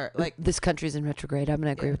apart. Like, this country's in retrograde. I'm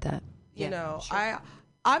going to agree with that. Sure.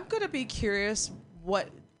 I'm going to be curious what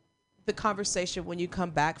the conversation when you come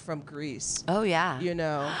back from Greece. Oh, yeah.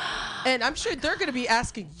 And I'm sure they're going to be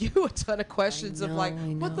asking you a ton of questions of like,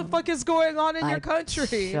 what the fuck is going on in your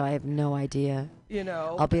country? I have no idea.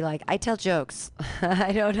 I'll be like, I tell jokes.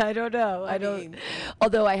 I don't know. I don't.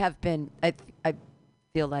 Although I have been, I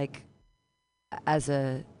feel like as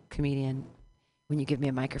a comedian, when you give me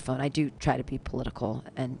a microphone, I do try to be political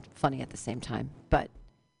and funny at the same time. But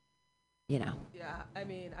you know. Yeah, I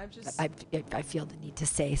mean, I'm just. I feel the need to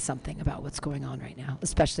say something about what's going on right now,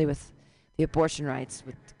 especially with the abortion rights,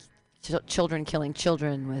 with children killing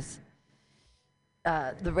children, with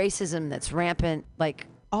the racism that's rampant, like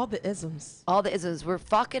all the isms. All the isms. We're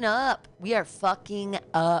fucking up. We are fucking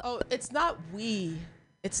up. Oh, it's not we.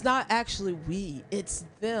 It's not actually we. It's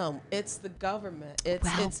them. It's the government.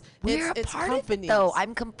 We're a part companies. Of it, though.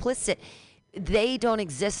 I'm complicit. They don't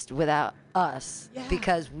exist without us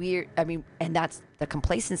because and that's the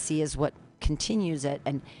complacency is what continues it.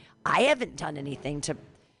 And I haven't done anything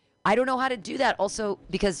I don't know how to do that. Also,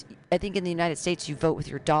 because I think in the United States you vote with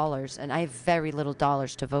your dollars, and I have very little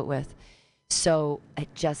dollars to vote with. So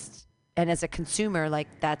and as a consumer,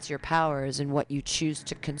 like that's your powers and what you choose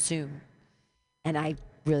to consume. And I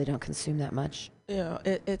really don't consume that much.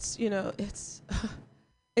 It's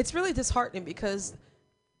really disheartening because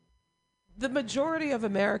the majority of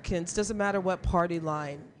Americans, doesn't matter what party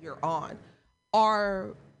line you're on,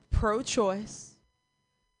 are pro-choice,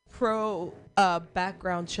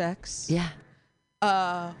 background checks. Yeah.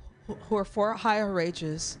 Who are for higher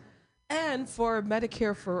wages and for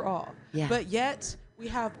Medicare for all. Yeah. But yet we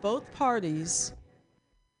have both parties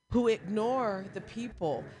who ignore the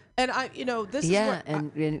people. And this is what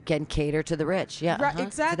and cater to the rich. Yeah, right,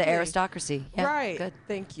 exactly. To the aristocracy. Yeah, right. Good.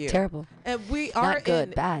 Thank you. Terrible. And we are not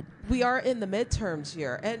good. Bad. We are in the midterms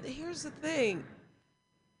here, and here's the thing.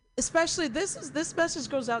 Especially this message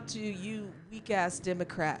goes out to you weak ass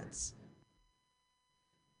Democrats.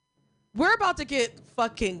 We're about to get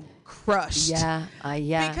fucking crushed. Yeah.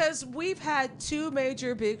 Because we've had two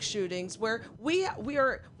major big shootings where we have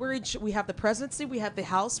the presidency, we have the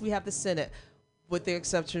House, we have the Senate. With the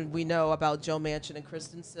exception, we know about Joe Manchin and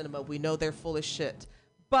Kristen Sinema. We know they're full of shit.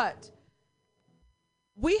 But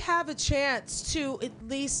we have a chance to at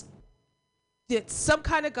least get some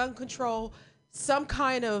kind of gun control, some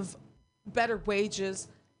kind of better wages.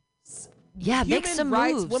 Yeah, make some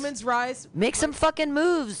moves. Women's rights. Make some fucking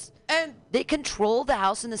moves. And they control the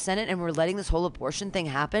House and the Senate, and we're letting this whole abortion thing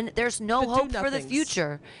happen. There's no hope for the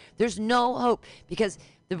future. There's no hope because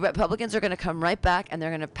the Republicans are going to come right back, and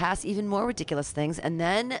they're going to pass even more ridiculous things. And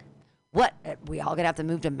then what? We all going to have to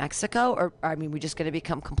move to Mexico? Or we just going to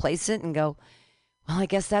become complacent and go, well, I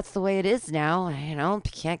guess that's the way it is now.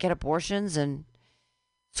 Can't get abortions and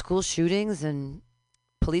school shootings and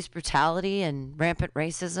police brutality and rampant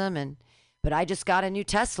racism. But I just got a new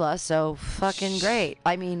Tesla, so fucking great.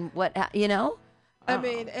 What,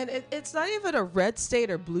 and it's not even a red state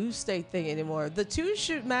or blue state thing anymore. The two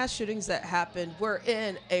mass shootings that happened were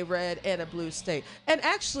in a red and a blue state. And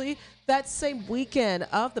actually, that same weekend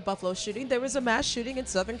of the Buffalo shooting, there was a mass shooting in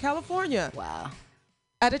Southern California. Wow.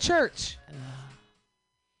 At a church.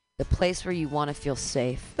 The place where you want to feel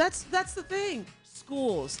safe. That's the thing.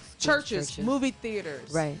 Schools, churches, movie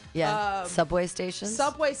theaters. Right, yeah. Subway stations,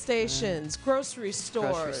 grocery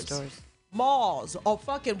stores, malls,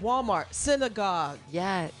 fucking Walmart, synagogue.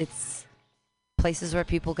 Yeah, it's places where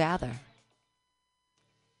people gather.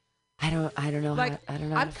 I don't know.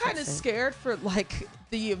 I'm kind of scared for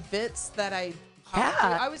the events that I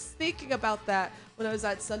was thinking about that when I was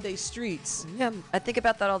at Sunday Streets. Yeah, I think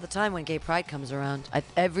about that all the time when Gay Pride comes around.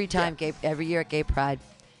 Every year at Gay Pride,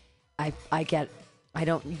 I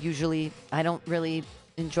don't really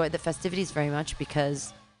enjoy the festivities very much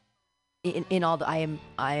because in all the I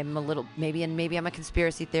am a little maybe I'm a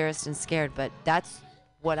conspiracy theorist and scared, but that's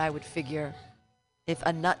what I would figure. If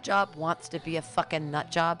a nut job wants to be a fucking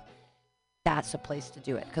nut job, that's a place to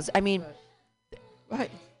do it. Because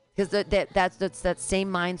right. Because that's that same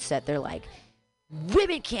mindset. They're like,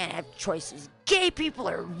 women can't have choices. Gay people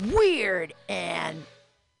are weird and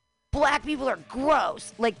black people are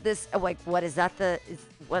gross. What is that?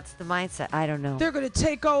 What's the mindset? I don't know. They're going to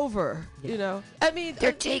take over,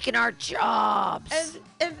 They're taking our jobs.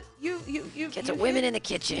 And you get the women in the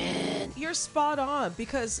kitchen. You're spot on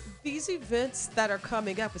because these events that are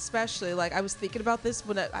coming up, especially, I was thinking about this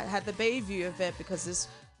when I had the Bayview event because this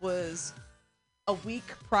was a week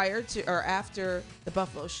prior to or after the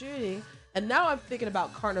Buffalo shooting. And now I'm thinking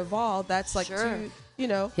about Carnival. That's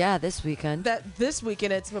Yeah, this weekend. This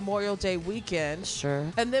weekend, it's Memorial Day weekend. Sure.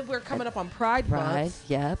 And then we're coming up on Pride Month.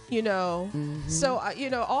 Yep. Mm-hmm. So,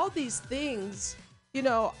 all these things,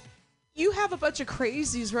 you have a bunch of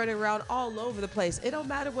crazies running around all over the place. It don't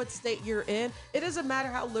matter what state you're in. It doesn't matter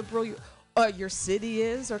how liberal your city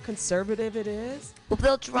is or conservative it is. Well,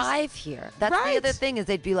 they'll drive here. That's right. The other thing is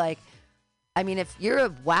they'd be like, if you're a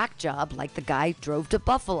whack job, like the guy drove to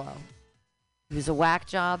Buffalo. He was a whack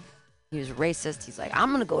job. He was racist. He's like, I'm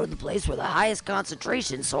going to go to the place where the highest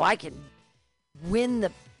concentration so I can win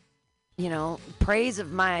the, praise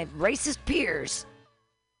of my racist peers.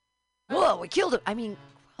 whoa, we killed him. I mean,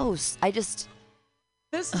 gross.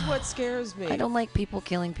 This is what scares me. I don't like people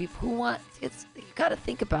killing people. You got to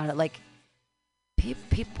think about it. Like,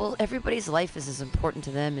 people, everybody's life is as important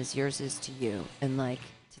to them as yours is to you. And, like,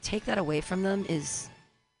 to take that away from them is,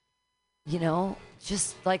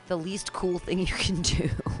 just like the least cool thing you can do.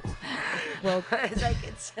 Well,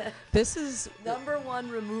 this is number one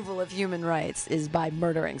removal of human rights is by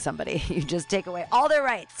murdering somebody. You just take away all their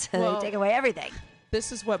rights. Well, they take away everything.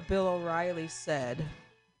 This is what Bill O'Reilly said.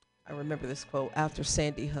 I remember this quote after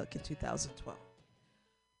Sandy Hook in 2012.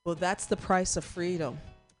 Well, that's the price of freedom.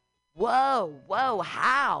 Whoa,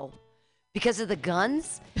 how? Because of the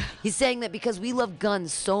guns? He's saying that because we love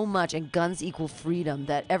guns so much and guns equal freedom,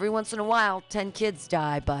 that every once in a while 10 kids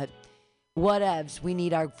die, but whatevs, we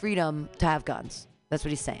need our freedom to have guns. That's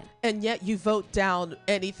what he's saying. And yet you vote down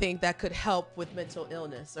anything that could help with mental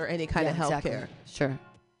illness or any kind of health care. Sure.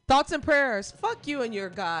 Thoughts and prayers. Fuck you and your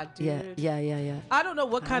God, dude. Yeah. I don't know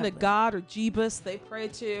what kind of God or Jeebus they pray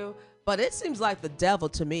to, but it seems like the devil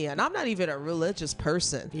to me, and I'm not even a religious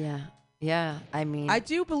person. Yeah. I mean, I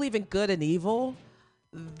do believe in good and evil.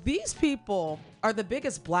 These people are the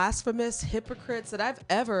biggest blasphemous hypocrites that I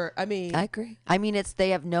agree. I mean, they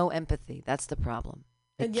have no empathy. That's the problem.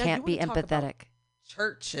 They can't be empathetic.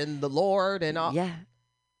 Church and the Lord and all. Yeah.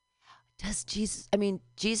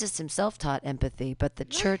 Jesus himself taught empathy, but the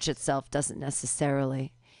church itself doesn't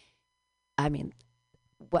necessarily. I mean,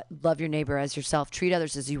 love your neighbor as yourself, treat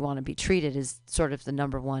others as you want to be treated is sort of the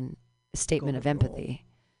number one statement of empathy.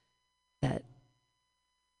 That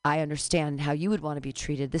I understand how you would want to be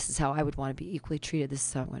treated. This is how I would want to be equally treated. This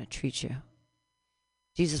is how I'm going to treat you.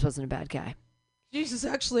 Jesus wasn't a bad guy. Jesus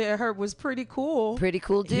actually, I heard, was pretty cool. Pretty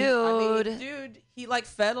cool dude. He like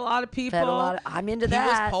fed a lot of people. I'm into that. He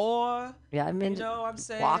was poor. Yeah, I'm into I'm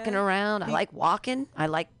saying? Walking around. I like walking. I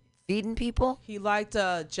like feeding people. He liked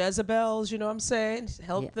Jezebels, you know what I'm saying?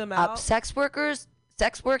 Helped them out. Sex workers.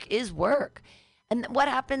 Sex work is work. And what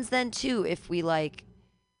happens then, too, if we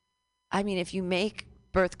if you make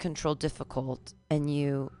birth control difficult and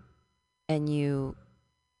you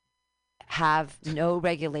have no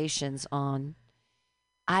regulations on,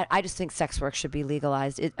 I just think sex work should be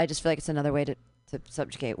legalized. I just feel like it's another way to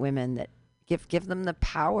subjugate women, that give them the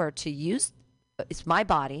power to use. It's my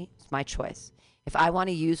body. It's my choice. If I want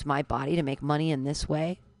to use my body to make money in this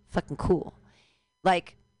way, fucking cool.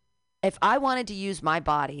 Like, if I wanted to use my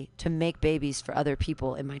body to make babies for other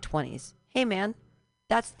people in my 20s, hey, man,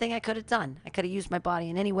 that's the thing I could have done. I could have used my body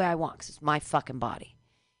in any way I want because it's my fucking body.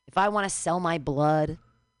 If I want to sell my blood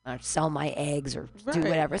or sell my eggs or do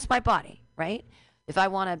whatever, it's my body, right? If I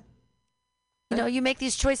want to, you make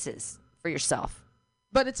these choices for yourself.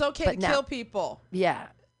 But it's okay to kill people. Yeah.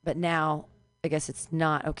 But now I guess it's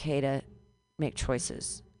not okay to make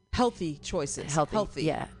choices. Healthy choices. Healthy.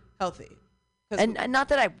 Yeah. Healthy. And not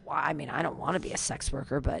that I don't want to be a sex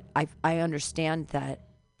worker, but I understand that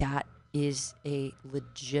is a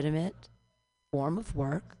legitimate form of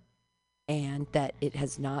work, and that it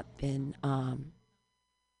has not been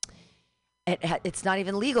it's not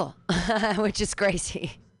even legal, which is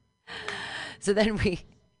crazy. So then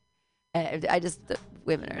the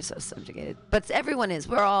women are so subjugated, but everyone is.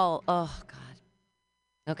 We're all, oh God.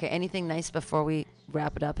 Okay, anything nice before we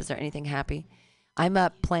wrap it up? Is there anything happy? I'm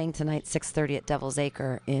playing tonight 6:30 at Devil's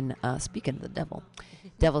Acre in speaking of the devil,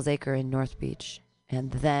 Devil's Acre in North Beach. And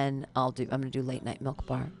then I'm going to do late night milk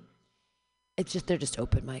bar. It's just, they're just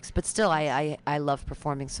open mics. But still, I love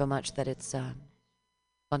performing so much that it's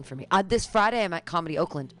fun for me. This Friday, I'm at Comedy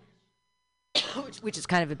Oakland, which is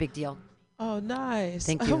kind of a big deal. Oh, nice.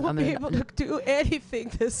 Thank you. I won't be able to do anything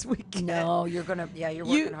this weekend. No, you're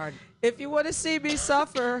working hard. If you want to see me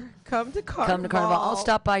suffer, come to Carnival. I'll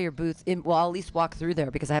stop by your booth. I'll at least walk through there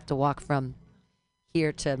because I have to walk from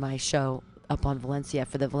here to my show up on Valencia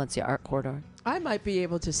for the Valencia Art Corridor. I might be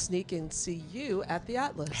able to sneak and see you at the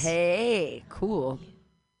Atlas. Hey, cool.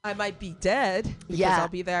 I might be dead because I'll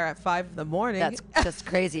be there at 5 a.m. That's just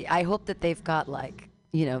crazy. I hope that they've got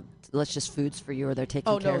let's just foods for you, or they're taking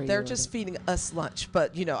care of you. Oh no, they're just feeding us lunch.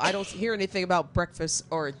 But I don't hear anything about breakfast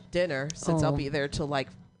or dinner since I'll be there till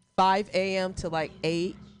 5 a.m. to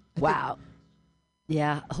 8. Wow.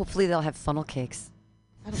 Yeah. Hopefully they'll have funnel cakes.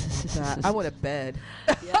 I don't want that. I want a bed.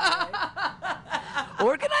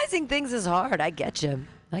 Organizing things is hard. I get you.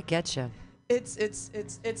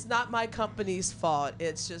 It's not my company's fault.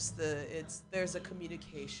 It's just there's a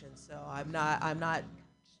communication. So I'm not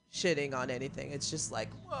shitting on anything. It's just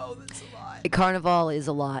whoa, that's a lot. Carnival is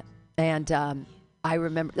a lot, and I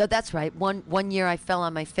remember. That's right. One year I fell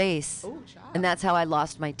on my face, and that's how I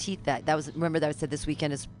lost my teeth. That was, remember that I said this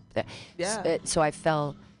weekend is. Yeah. So I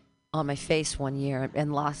fell on my face one year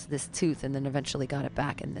and lost this tooth, and then eventually got it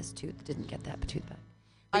back, and this tooth didn't get that tooth back.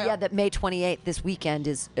 But yeah, that May 28th, this weekend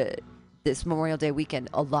is this Memorial Day weekend.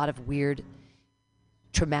 A lot of weird,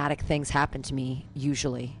 traumatic things happen to me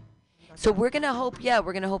usually. So we're gonna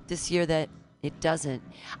hope this year that it doesn't.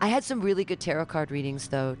 I had some really good tarot card readings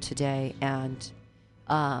though today, and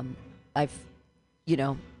I've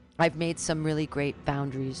made some really great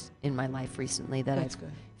boundaries in my life recently that I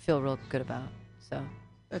feel real good about. So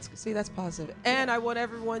that's positive. And I want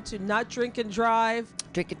everyone to not drink and drive.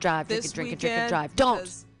 Drink and drive.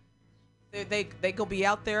 Don't. They gonna be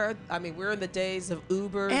out there. I mean, we're in the days of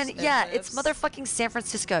Ubers. And it's motherfucking San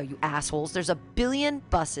Francisco, you assholes. There's a billion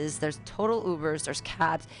buses. There's total Ubers. There's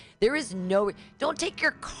cabs. There is don't take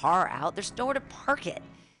your car out. There's nowhere to park it.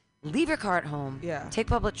 Leave your car at home. Yeah. Take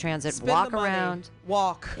public transit. Walk around.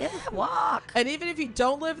 Walk. Yeah, walk. And even if you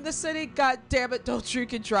don't live in the city, God damn it, don't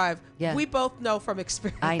drink and drive. Yeah. We both know from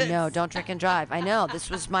experience. I know. Don't drink and drive. I know.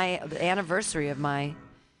 This was my anniversary of my.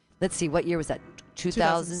 Let's see. What year was that?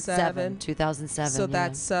 2007. 2007. So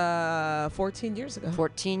that's 14 years ago.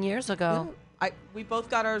 14 years ago. Yeah. We both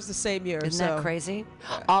got ours the same year. Isn't that crazy?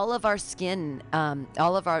 Yeah. All of our skin,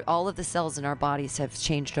 all of the cells in our bodies have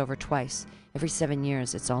changed over twice. Every 7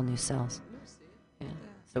 years, it's all new cells. Yeah.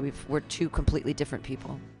 So we're two completely different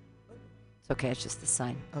people. It's okay. It's just a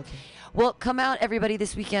sign. Okay. Well, come out everybody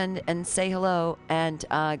this weekend and say hello, and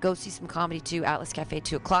go see some comedy too. Atlas Cafe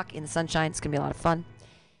 2:00 in the sunshine. It's gonna be a lot of fun.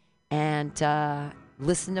 And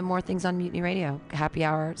listen to more things on Mutiny Radio. Happy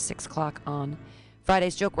hour 6:00 on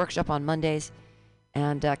Fridays. Joke Workshop on Mondays.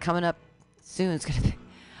 And coming up soon, it's gonna be.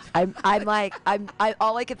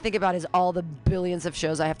 All I can think about is all the billions of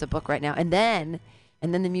shows I have to book right now, and then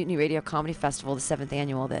the Mutiny Radio Comedy Festival, the 7th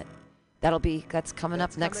annual. That's coming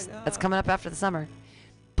up next. That's coming up after the summer.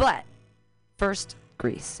 But first,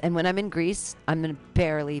 Greece. And when I'm in Greece, I'm gonna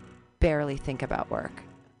barely think about work.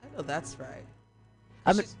 I know that's right.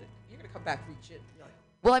 You're gonna come back reaching.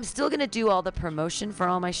 Well, I'm still gonna do all the promotion for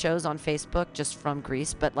all my shows on Facebook just from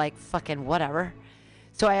Greece, but like fucking whatever.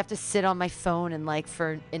 So I have to sit on my phone and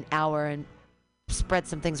for an hour and spread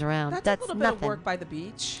some things around. That's a little nothing. bit of work by the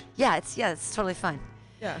beach. Yeah, it's totally fine.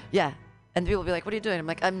 Yeah. Yeah. And people will be like, "What are you doing?" I'm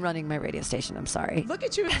like, "I'm running my radio station. I'm sorry." Look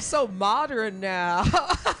at you, so modern now.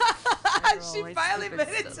 She finally made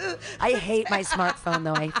it to. I hate my smartphone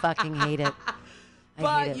though. I fucking hate it.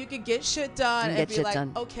 But you can get shit done and be like,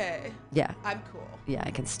 okay. Yeah. I'm cool. Yeah,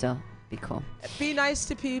 I can still be cool. Be nice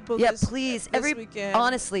to people. Yeah, please. This weekend,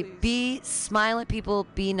 honestly, please. Smile at people.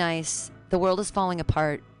 Be nice. The world is falling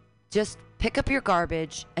apart. Just pick up your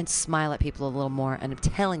garbage and smile at people a little more. And I'm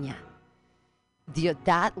telling you,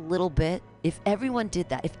 that little bit. If everyone did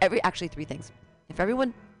that, actually 3 things. If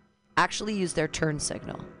everyone actually used their turn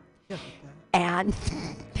signal and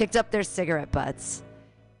picked up their cigarette butts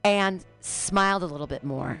and smiled a little bit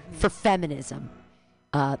more for feminism,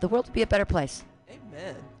 the world would be a better place.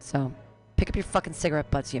 Amen. So, pick up your fucking cigarette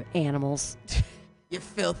butts, you animals. You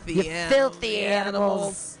filthy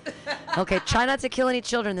animals. Okay, try not to kill any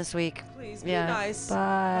children this week. Please, be nice.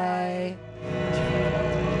 Bye.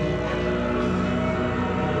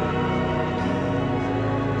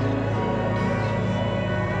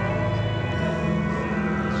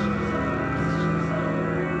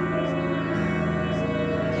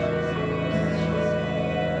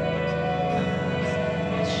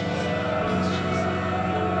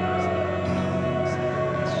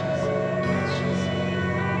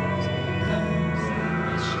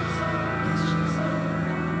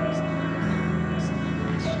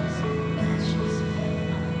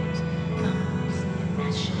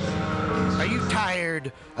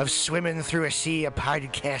 Of swimming through a sea of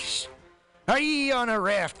podcasts? Are ye on a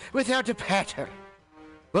raft without a paddle?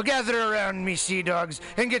 Well, gather around me, sea dogs,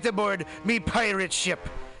 and get aboard me pirate ship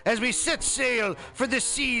as we set sail for the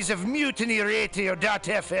seas of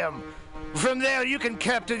MutinyRadio.fm. From there, you can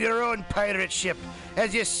captain your own pirate ship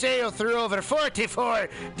as you sail through over 44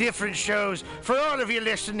 different shows for all of your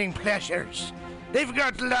listening pleasures. They've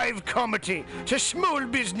got live comedy to small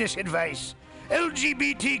business advice,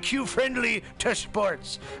 LGBTQ friendly to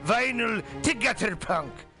sports, vinyl to gutter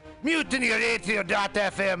punk.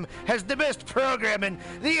 MutinyRadio.fm has the best programming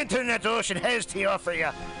the internet ocean has to offer you.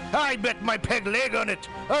 I bet my peg leg on it,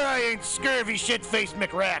 or I ain't scurvy shit-faced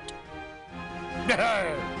McRat.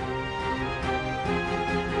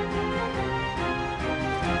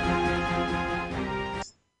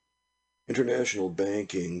 International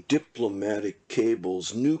banking, diplomatic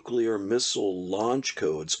cables, nuclear missile launch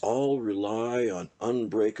codes all rely on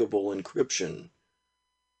unbreakable encryption.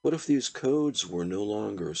 What if these codes were no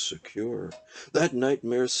longer secure? That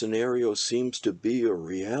nightmare scenario seems to be a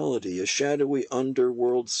reality. A shadowy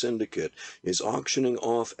underworld syndicate is auctioning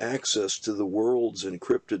off access to the world's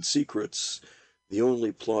encrypted secrets. The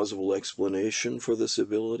only plausible explanation for this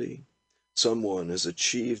ability? Someone has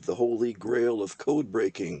achieved the holy grail of code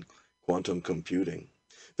breaking, quantum computing.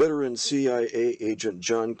 Veteran CIA agent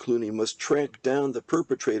John Clooney must track down the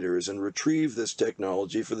perpetrators and retrieve this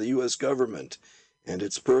technology for the U.S. government. And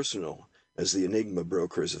it's personal, as the Enigma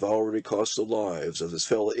brokers have already cost the lives of his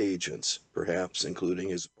fellow agents, perhaps including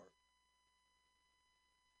his partner.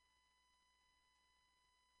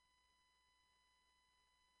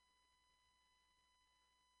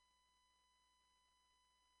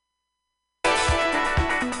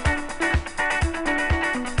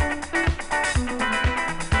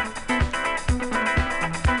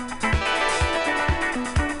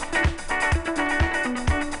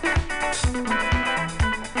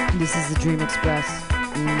 This is the Dream Express.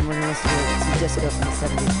 And we're going to listen to some disco from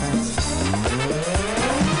the 70s, friends.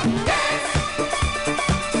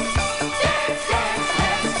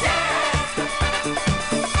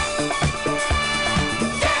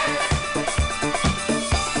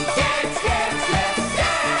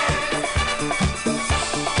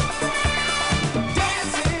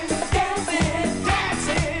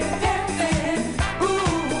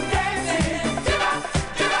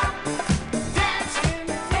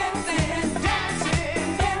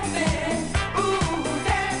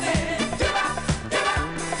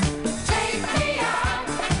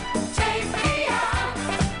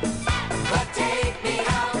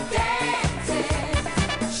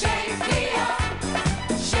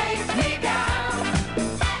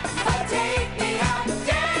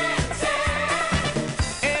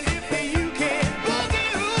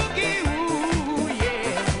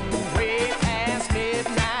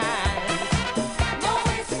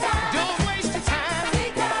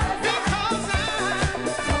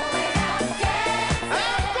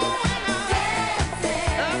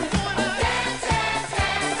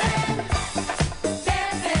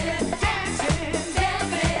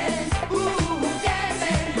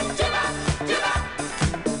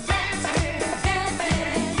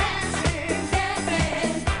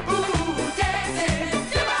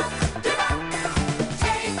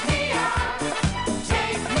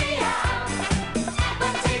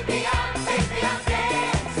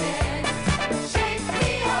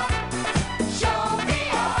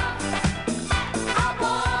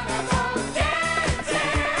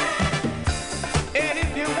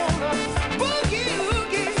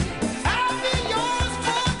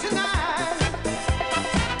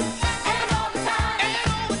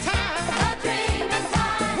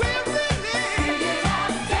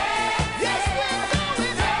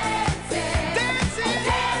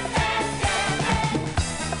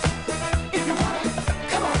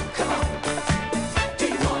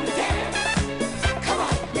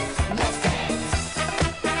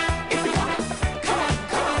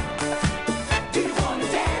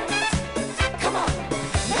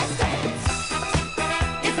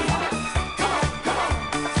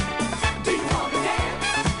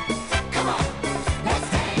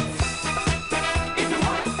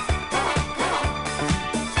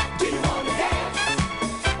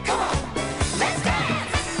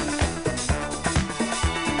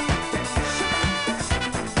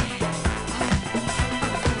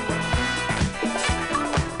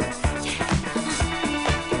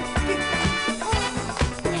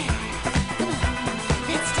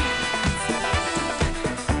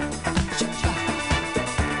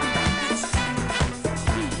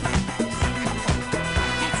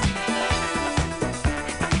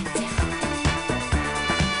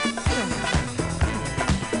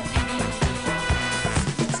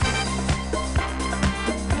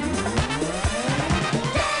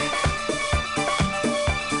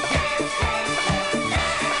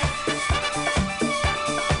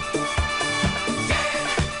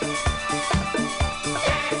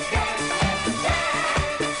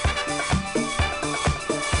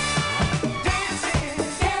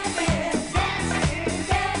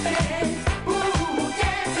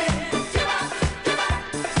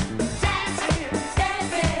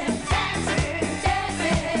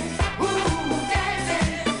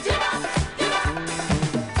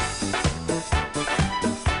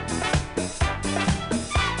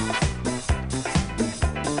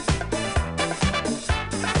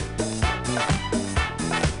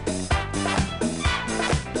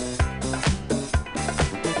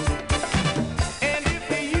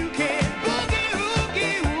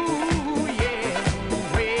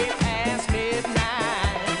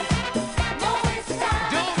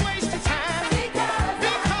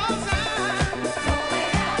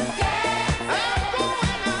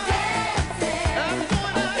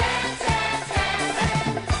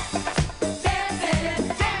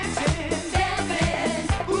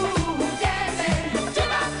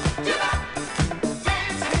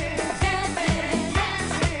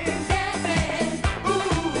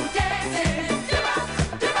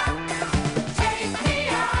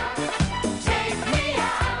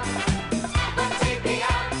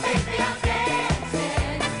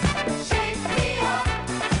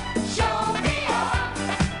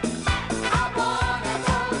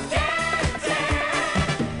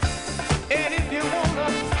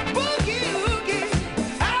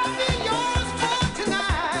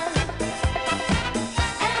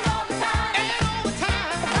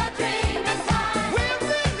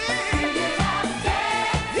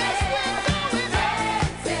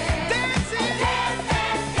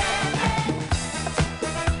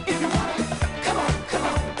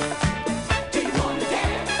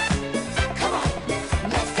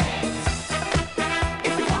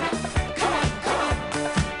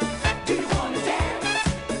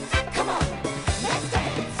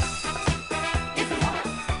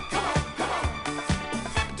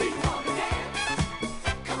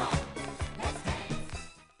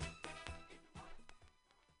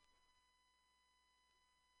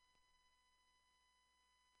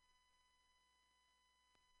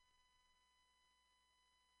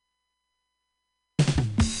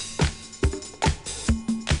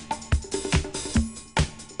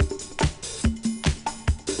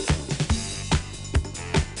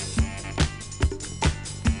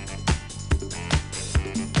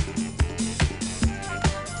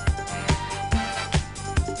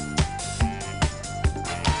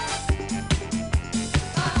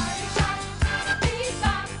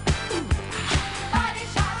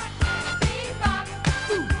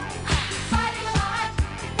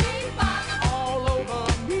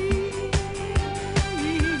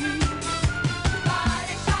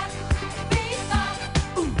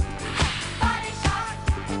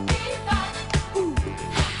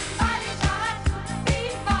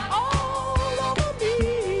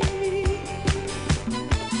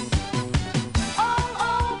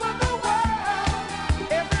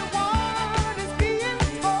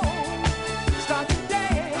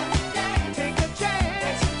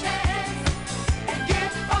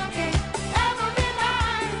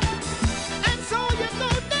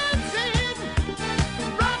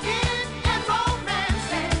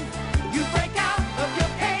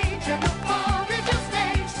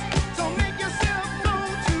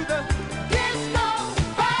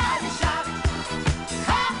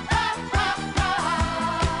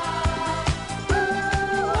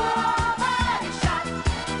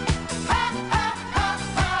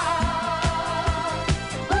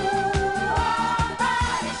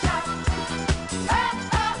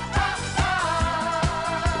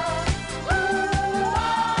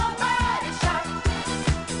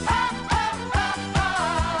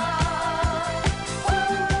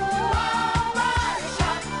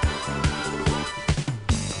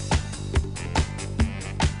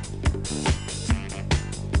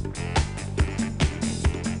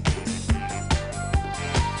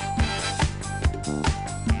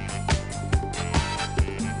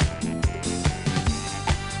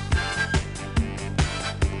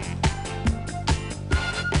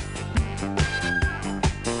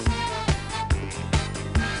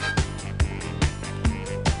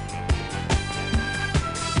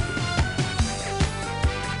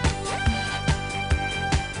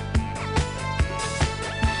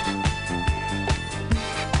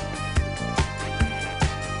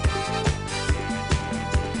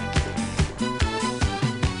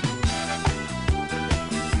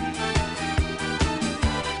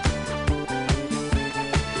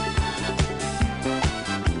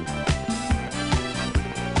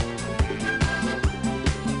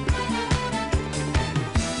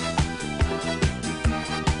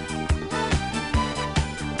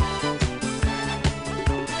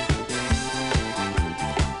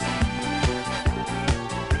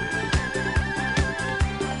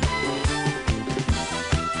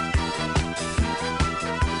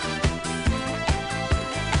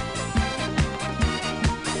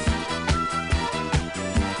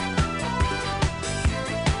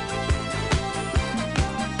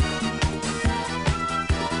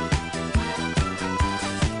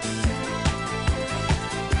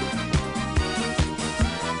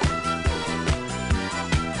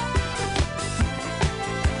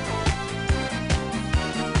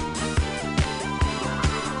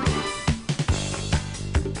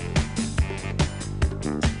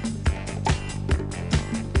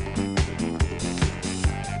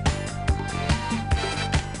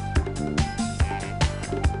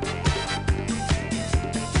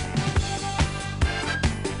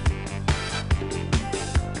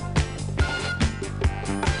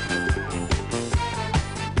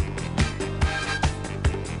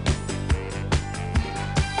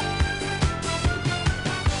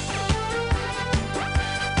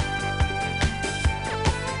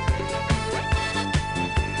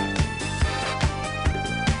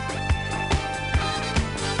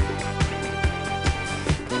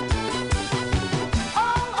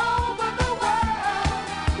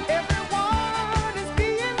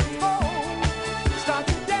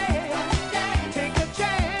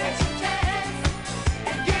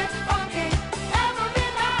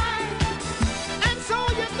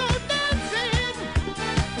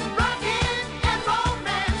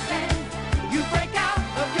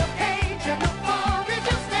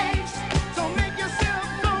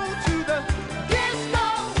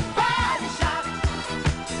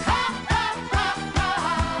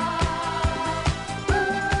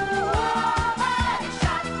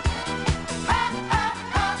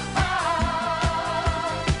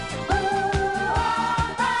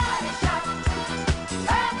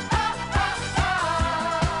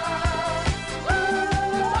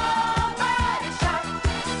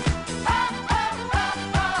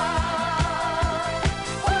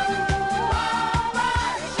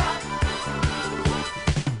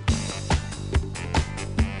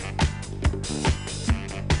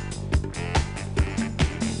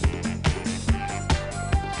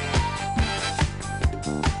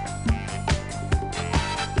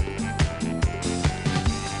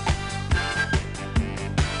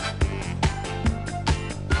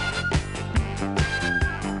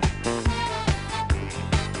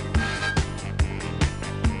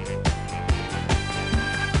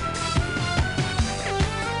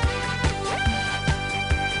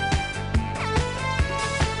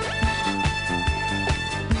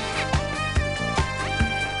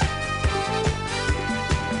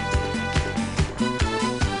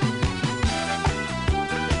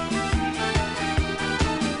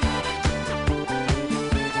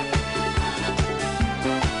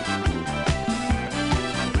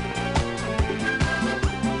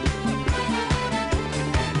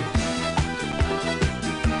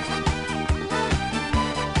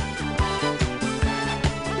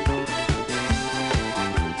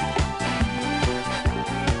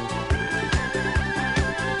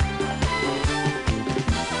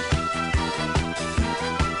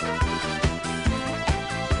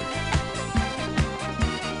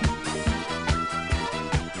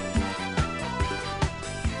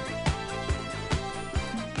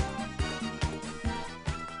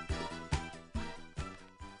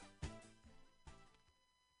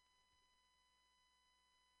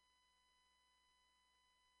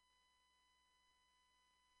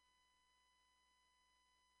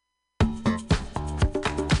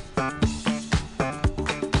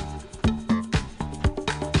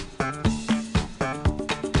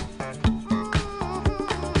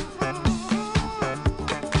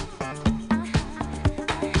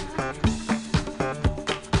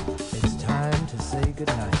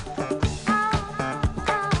 goodnight.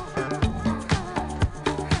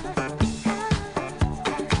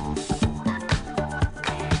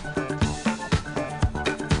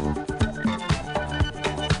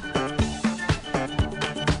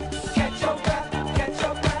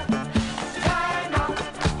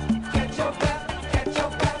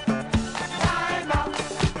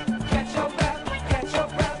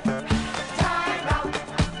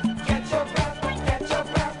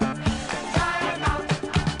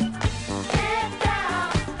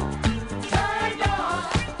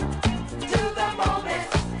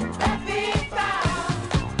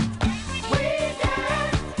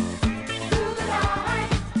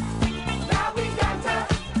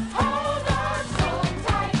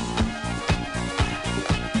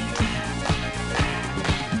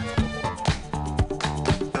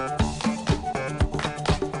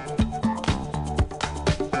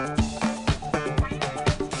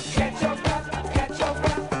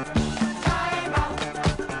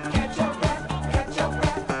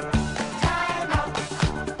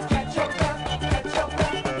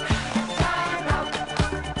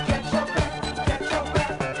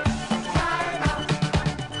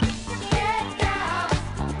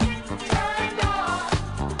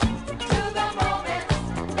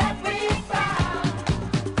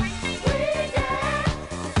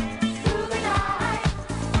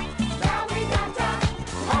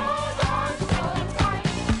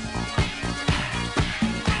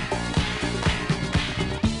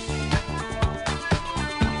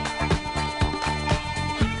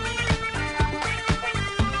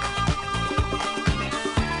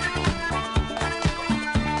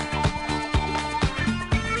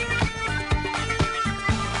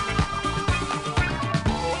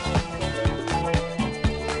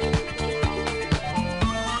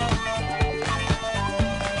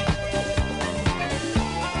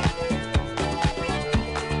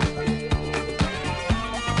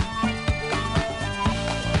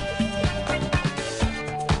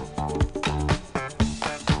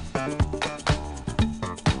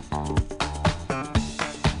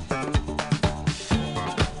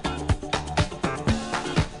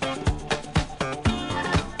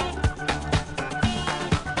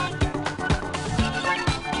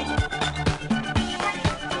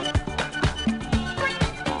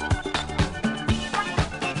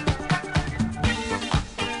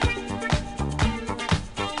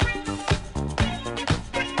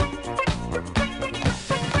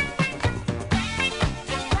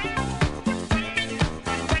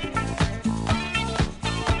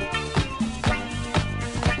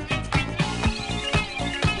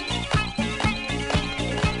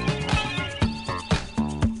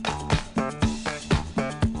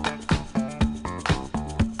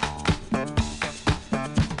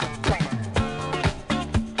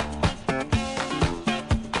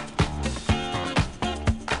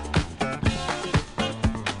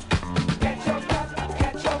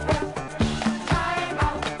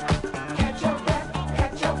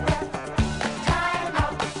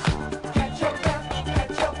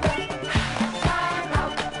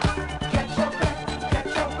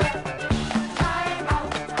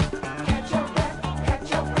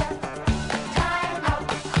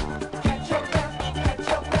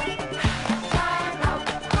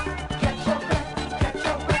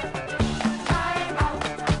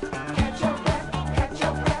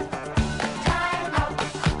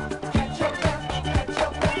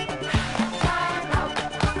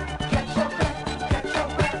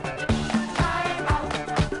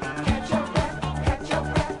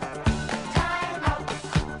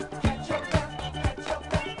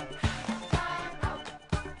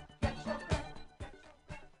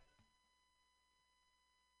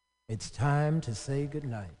 It's time to say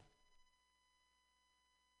goodnight.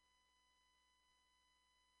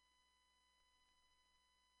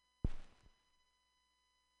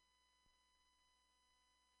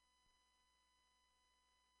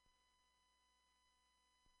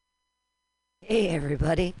 Hey,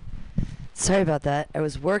 everybody. Sorry about that. I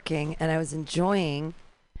was working and I was enjoying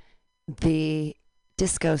the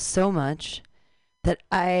disco so much that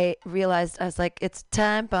I realized I was like, it's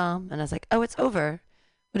time bomb. And I was like, oh, it's over.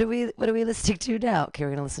 What are we listening to now? Okay,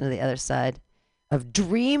 we're going to listen to the other side of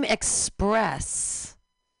Dream Express.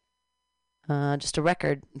 Just a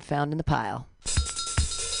record found in the pile.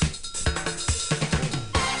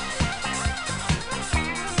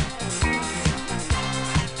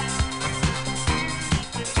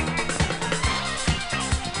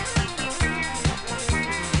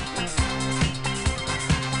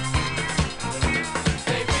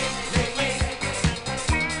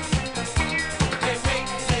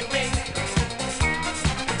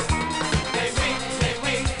 They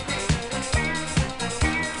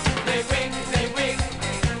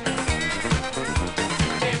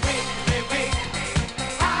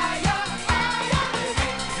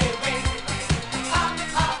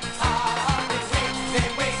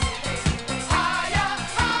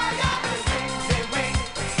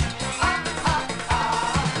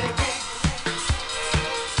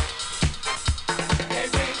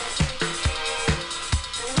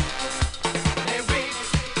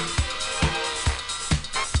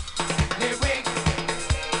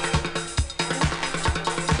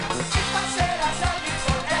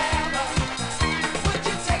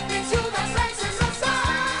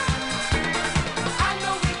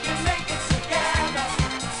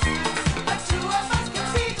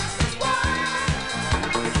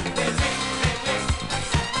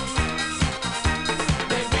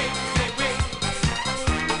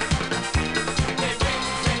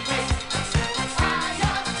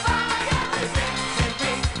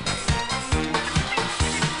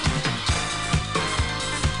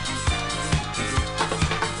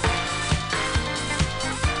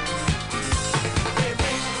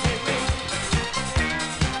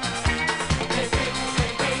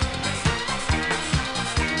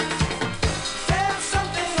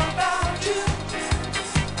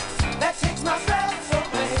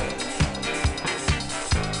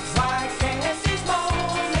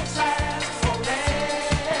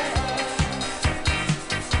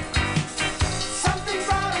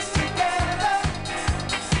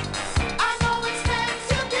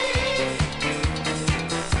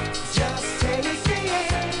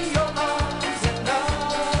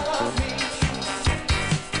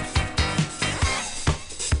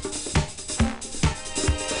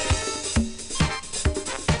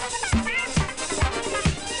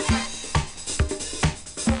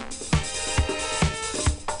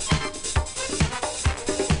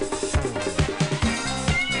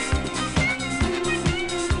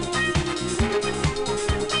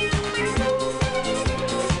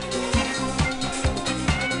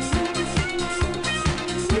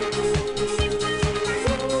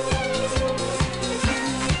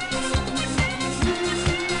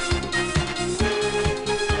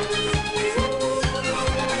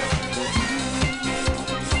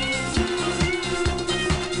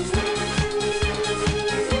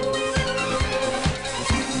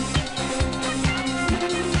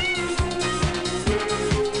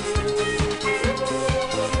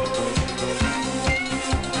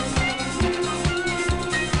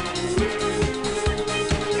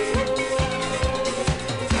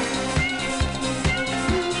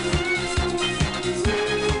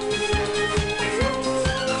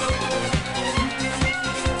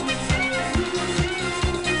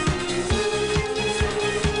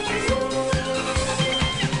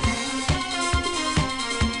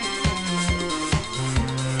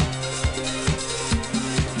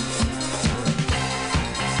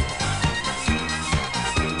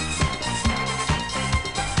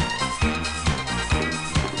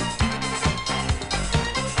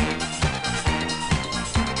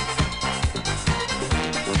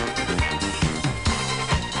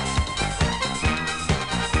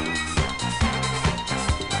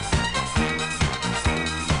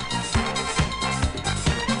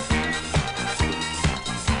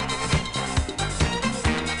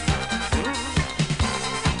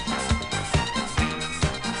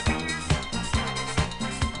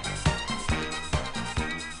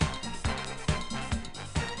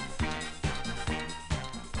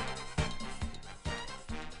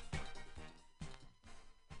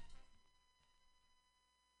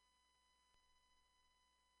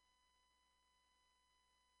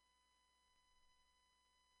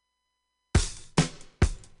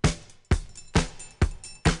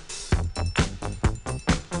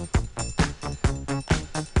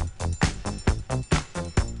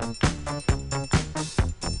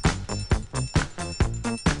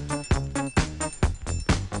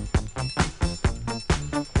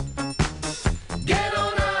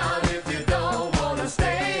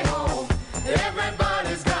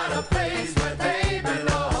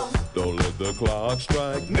clock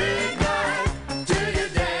strike midnight, till you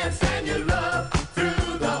dance and you love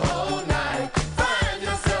through the whole night. Find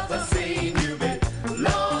yourself a scene you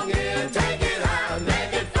belong in. Take it high,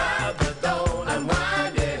 make it fly, but don't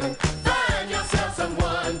unwind it. Find yourself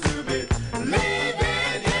someone to be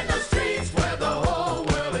living in the streets where the whole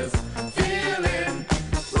world is feeling.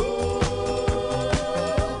 Ooh,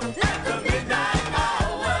 at the midnight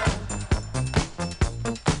hour,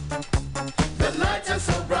 the lights are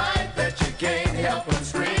so bright that you can't help but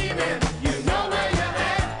screaming.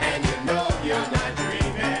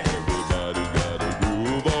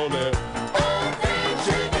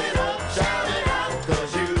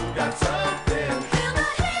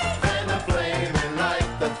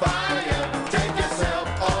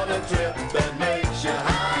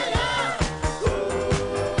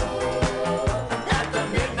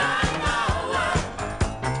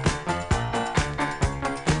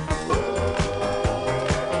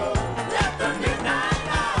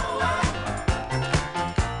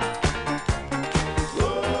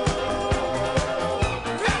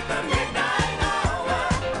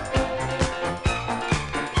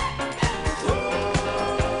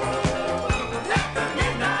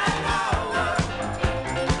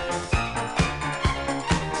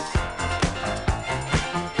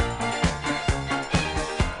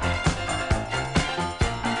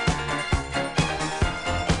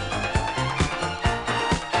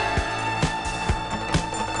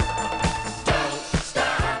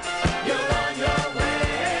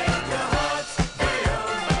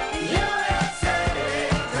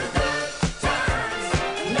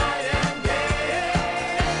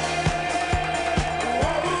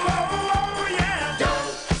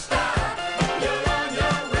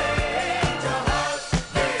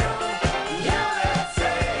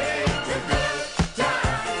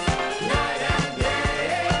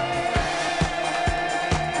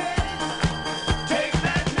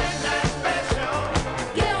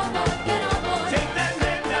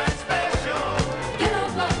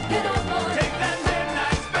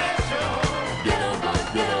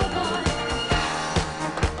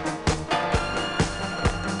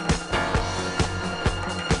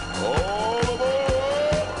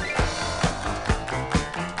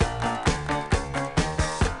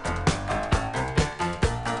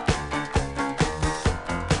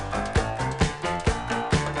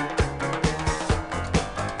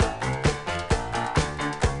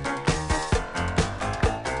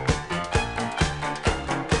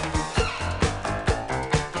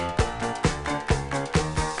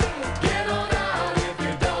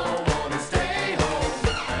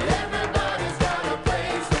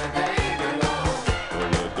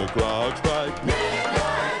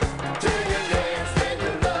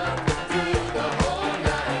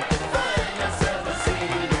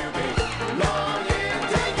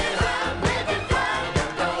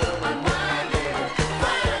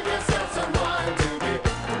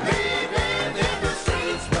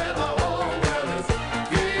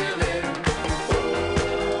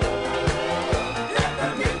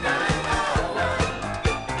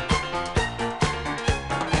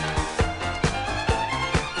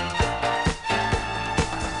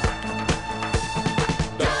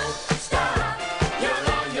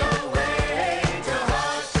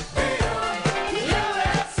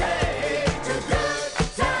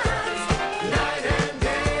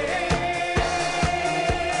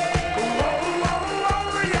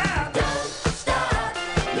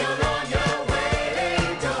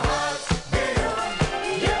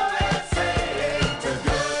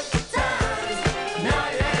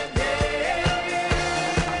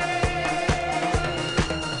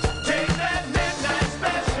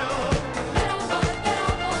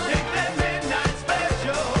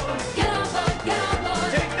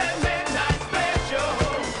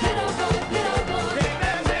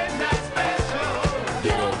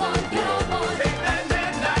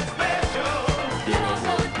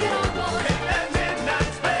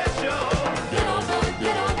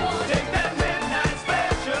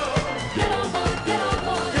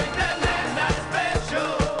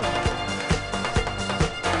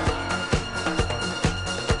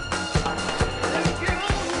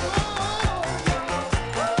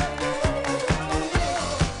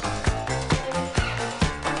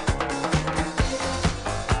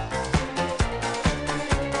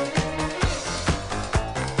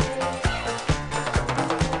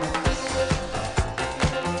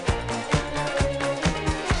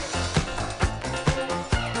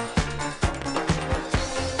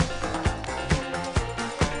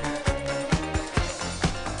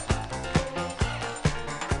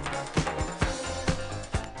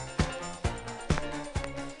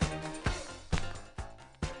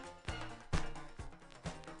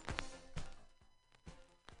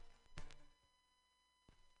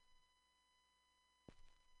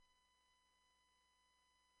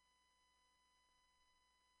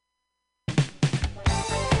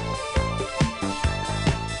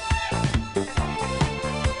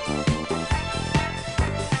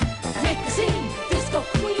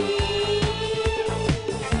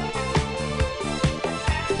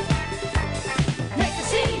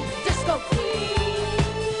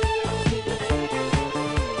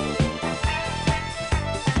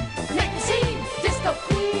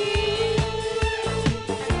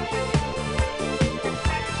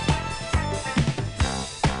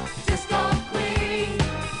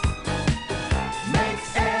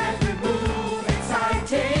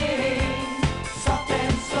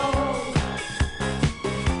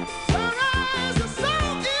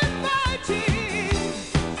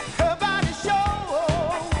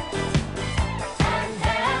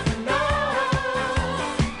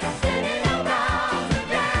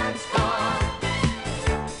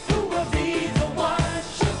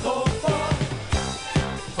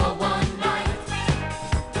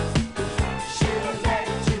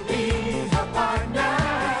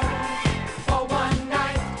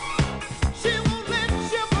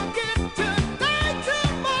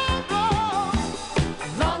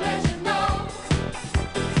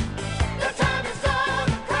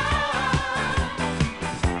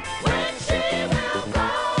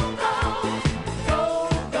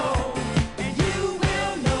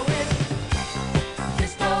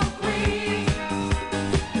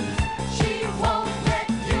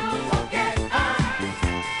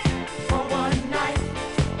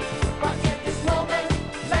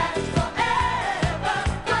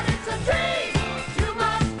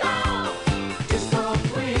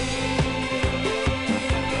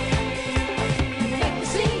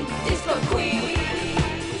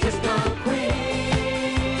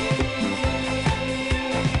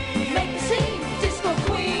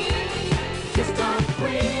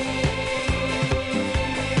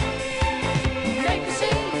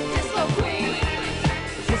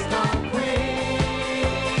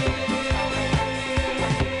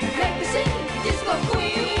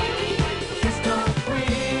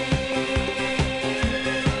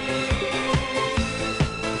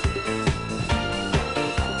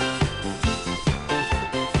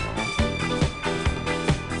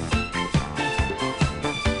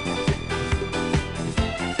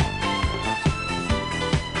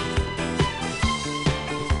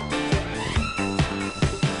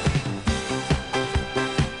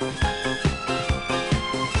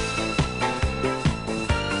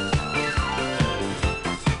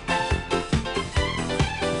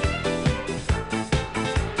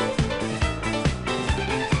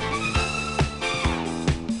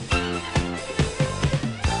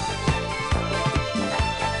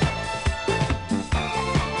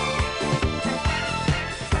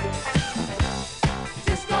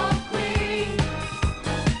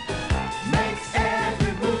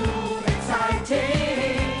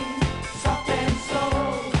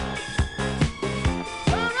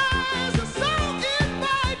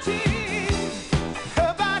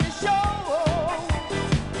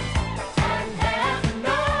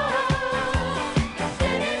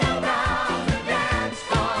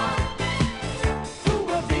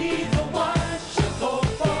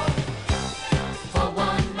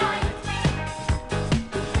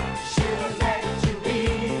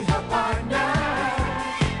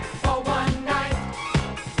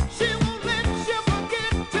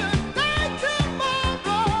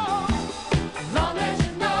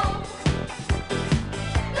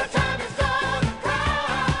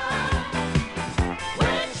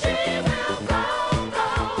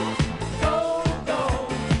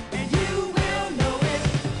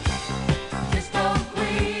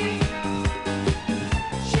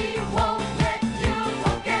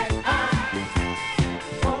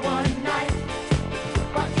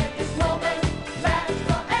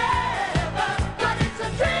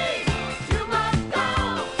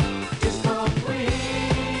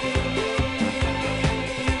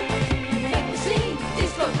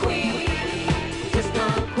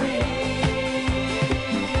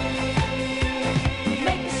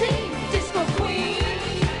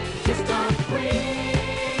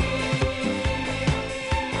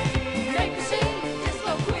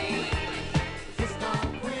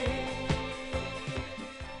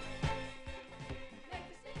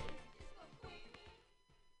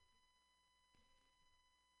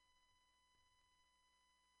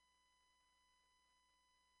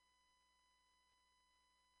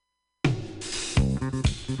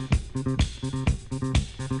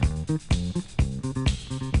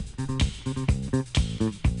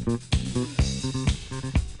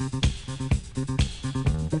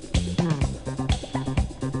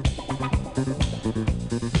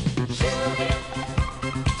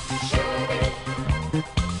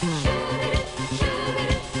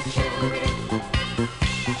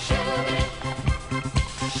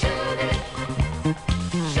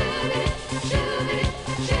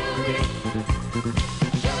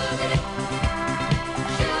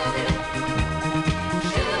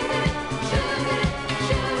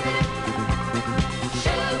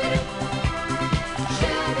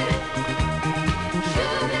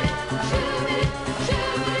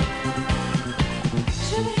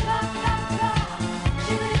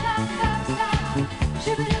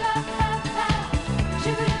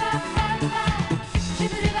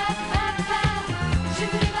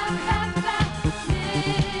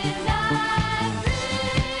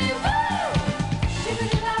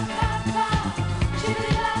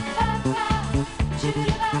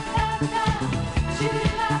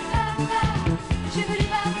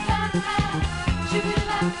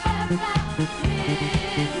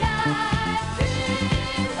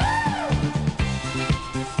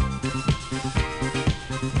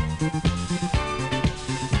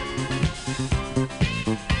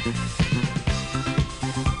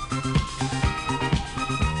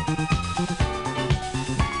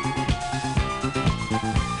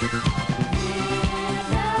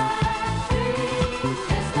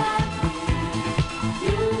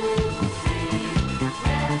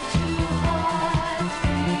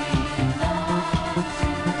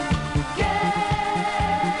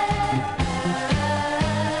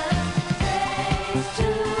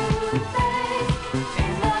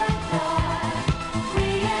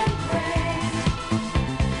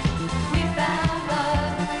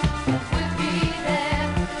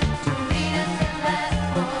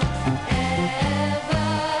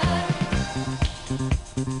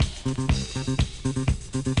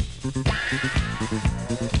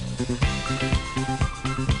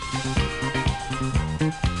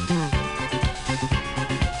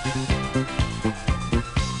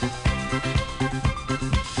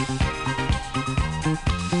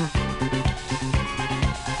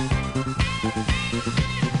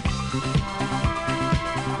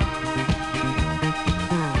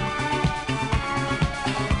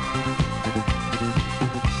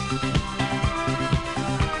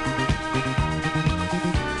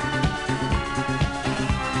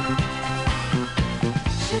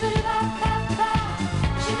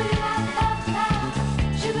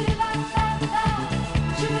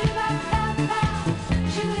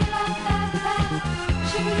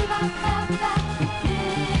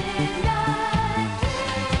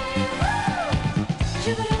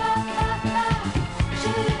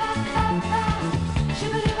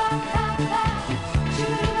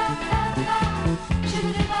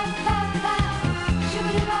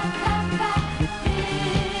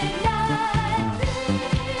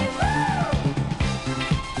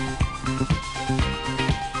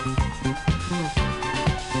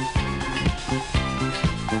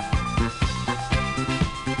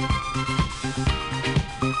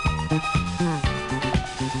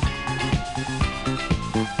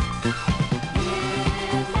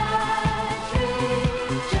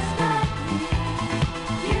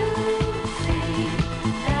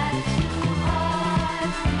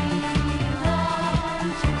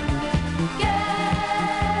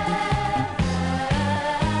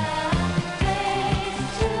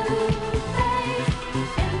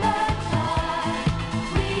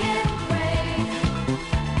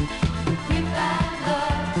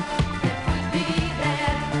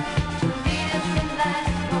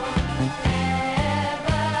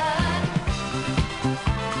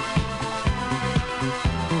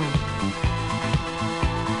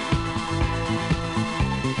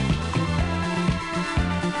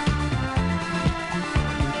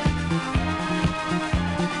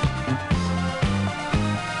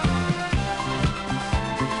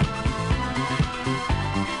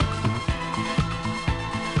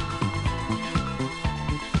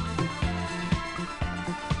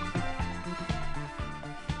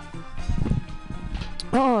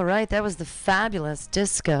 All right, that was the fabulous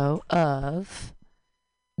disco of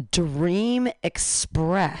Dream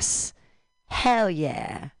Express. Hell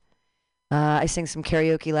yeah. I sang some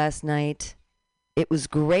karaoke last night. It was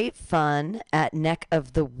great fun at Neck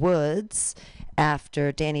of the Woods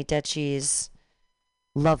after Danny Decci's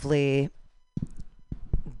lovely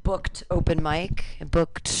booked open mic,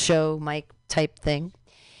 booked show mic type thing.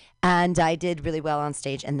 And I did really well on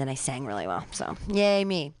stage, and then I sang really well. So, yay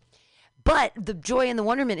me. But the joy and the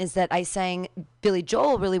wonderment is that I sang Billy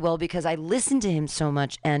Joel really well because I listened to him so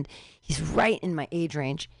much, and he's right in my age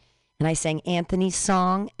range. And I sang Anthony's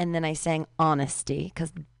song, and then I sang Honesty,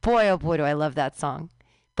 because boy, oh boy, do I love that song.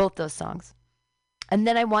 Both those songs. And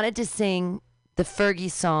then I wanted to sing the Fergie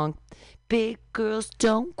song, Big Girls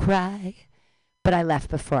Don't Cry. But I left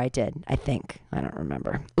before I did, I think. I don't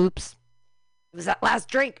remember. Oops. It was that last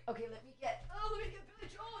drink. Okay, let me get Billy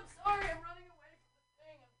Joel. I'm sorry, I'm running away from the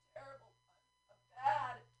thing. I'm terrible.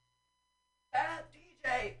 I'm bad DJ.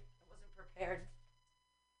 I wasn't prepared.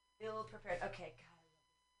 Ill prepared. Okay, God.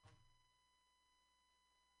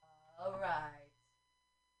 All right.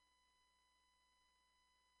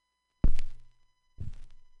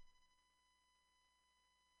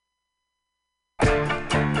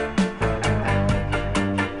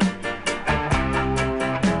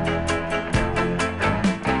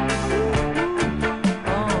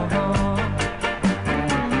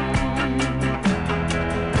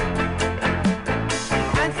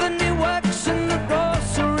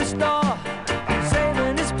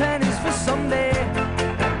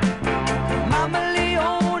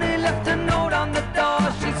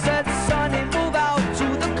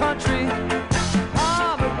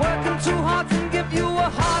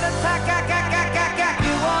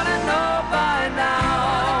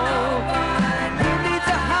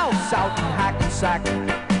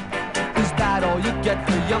 Is that all you get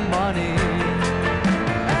for your money?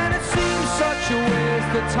 And it seems such a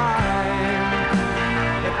waste of time.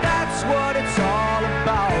 If that's what it's all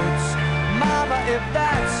about, Mama, if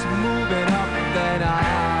that's moving up, then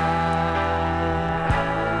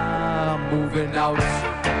I'm moving out.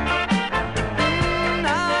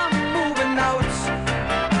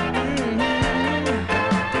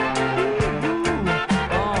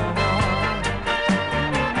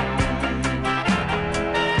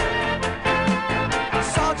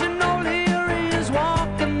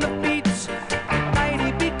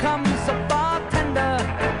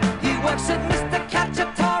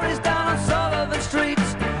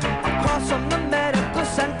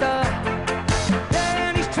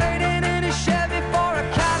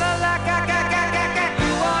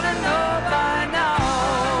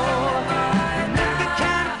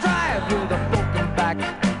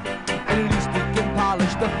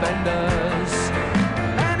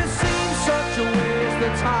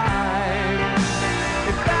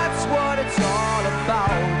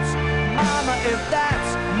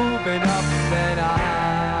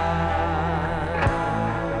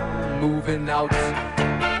 Moving out.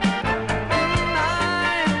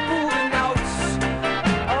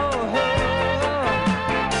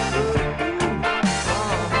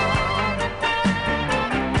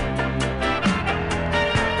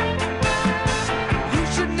 You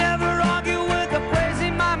should never argue with a crazy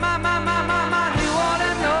man. You ought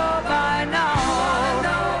to know by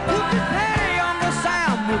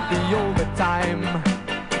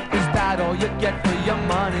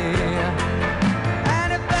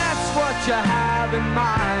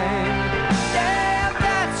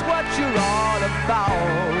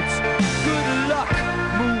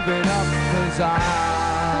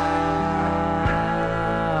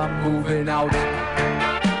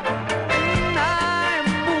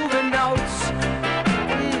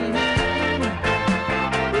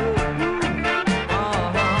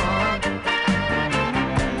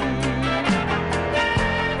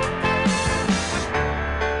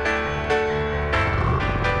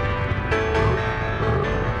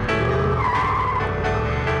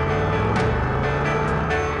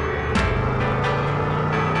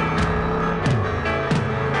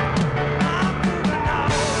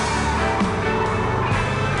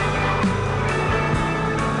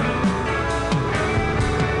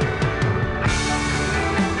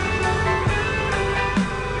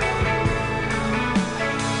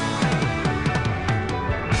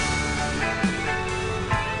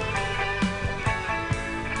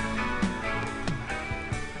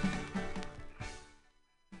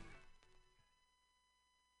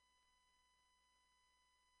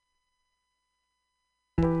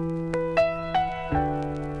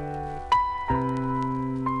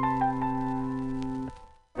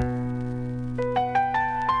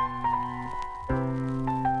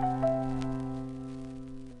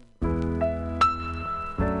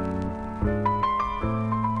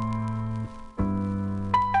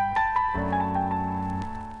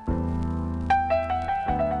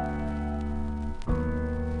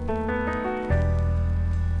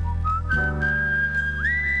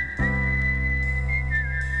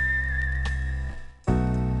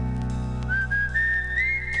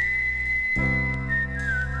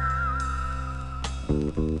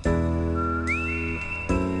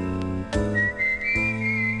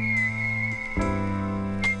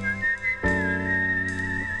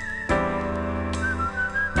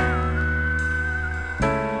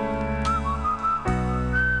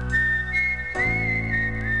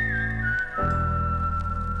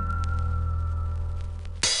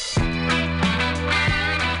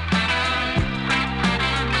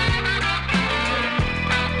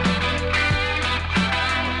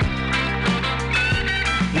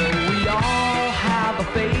a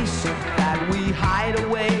face that we hide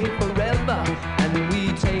away forever, and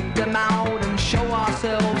we take them out and show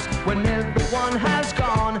ourselves when everyone has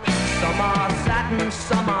gone. Some are satin,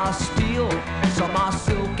 some are steel, some are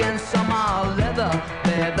silk and some are leather.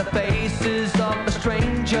 They're the faces of a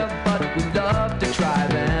stranger, but we love to try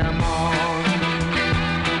them on.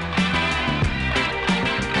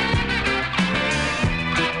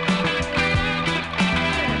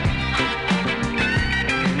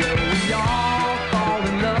 Well, we all fall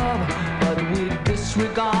in love, but we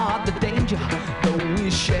disregard the danger. Though we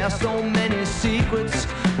share so many secrets,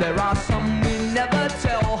 there are some we never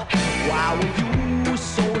tell. Why were you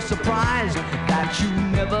so surprised that you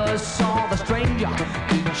never saw the stranger?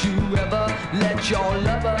 Did you ever let your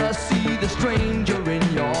lover see the stranger in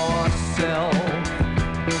yourself?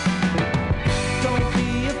 Don't be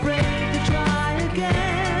afraid to try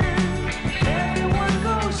again. Everyone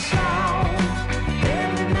goes south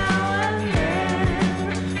every now and then.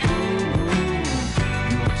 Ooh,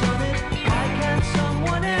 you've done it, why can't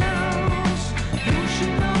someone else? You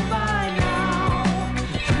should know by now.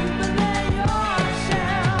 You believe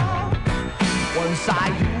yourself. Once I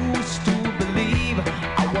used to believe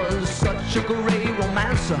I was such a great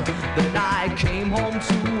romancer that I came home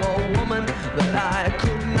to a woman that I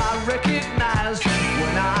could not recognize.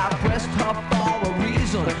 When I pressed her for a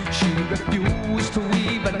reason, she refused to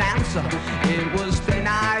even answer. It was then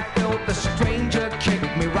I felt the stranger kick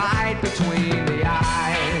me right between the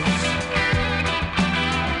eyes.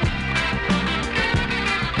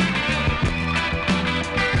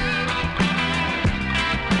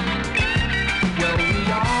 Well, we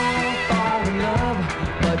all fall in love,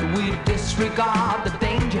 but we disregard the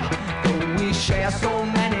danger. Though we share so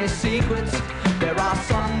many secrets, there are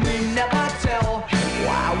some we never tell.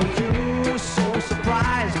 Why were you so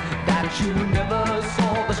surprised that you never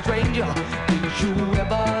saw the stranger? Did you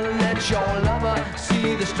ever let your lover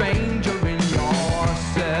see the stranger in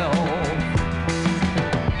yourself?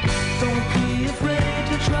 Don't be afraid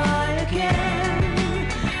to try again.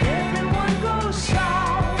 Everyone goes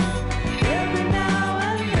south every now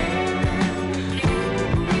and then.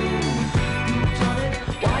 Ooh, you've done it,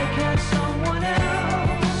 why can't someone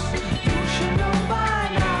else? You should know by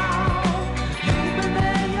now. You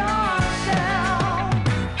believe yourself.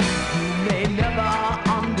 You may never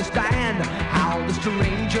understand how the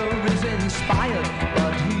stranger is inspired,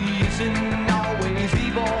 but he isn't always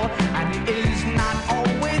evil, and he is not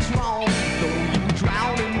always wrong. Though you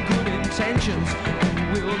drown in good intentions,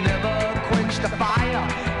 you will never quench the fire.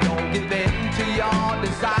 Don't give in to your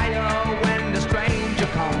desire when the stranger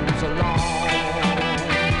comes along.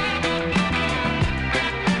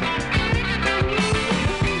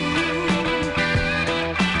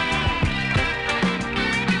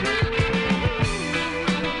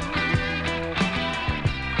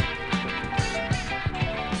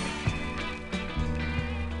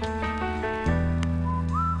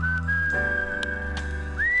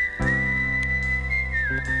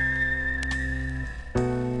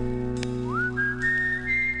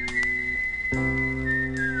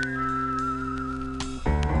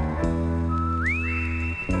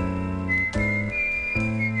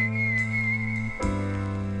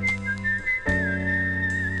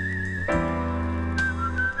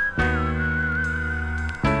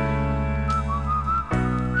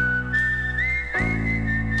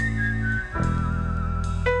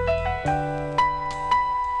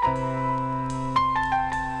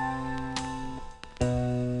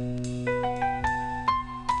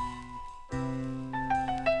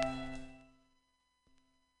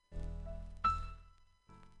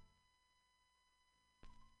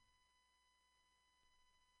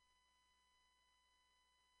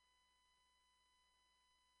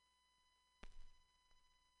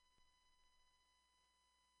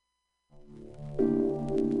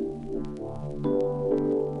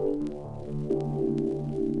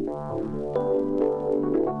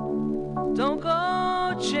 Don't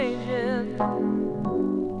go changing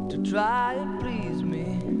to try and please me.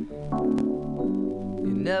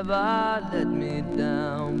 You never let me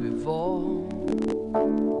down before.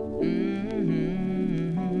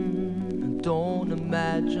 Don't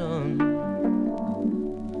imagine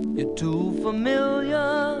you're too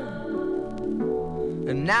familiar,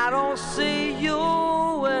 and I don't see you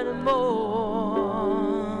anymore.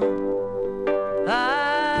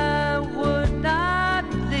 I would not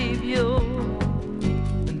leave you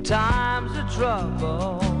in times of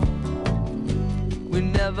trouble. We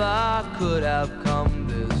never could have come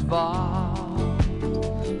this far.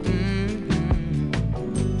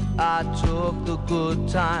 I took the good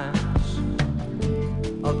times,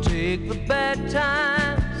 I'll take the bad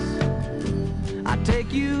times. I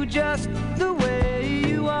take you just the way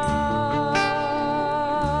you are.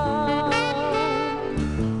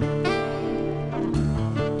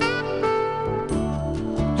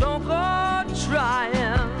 Don't go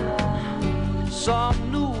trying some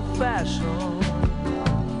new fashion.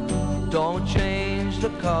 Don't change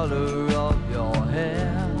the color of your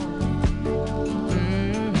hair.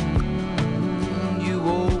 You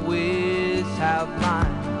always have my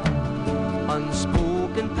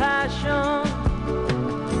unspoken passion.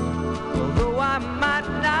 Although I might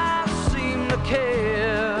not seem to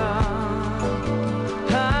care,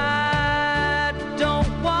 I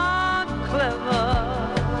don't want clever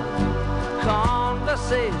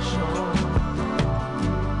conversation.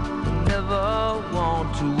 Never want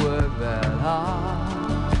to work that hard.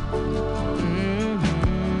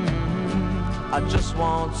 I just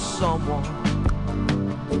want someone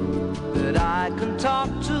that I can talk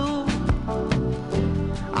to.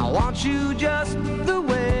 I want you just the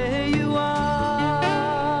way you are.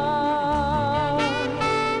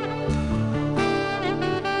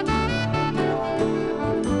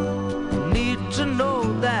 Need to know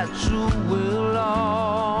that you will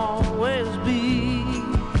always be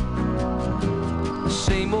the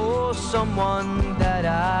same old someone that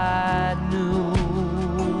I knew.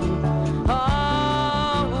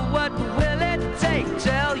 Oh, what will it take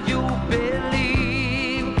till you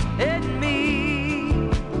believe in me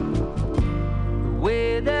the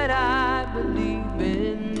way that I believe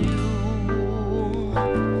in you?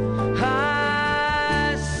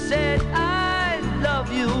 I said I love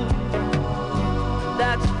you,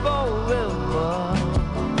 that's forever.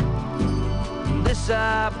 This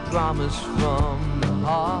I promise from the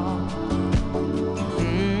heart.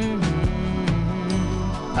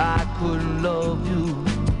 I couldn't love you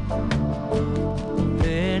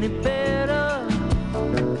any better.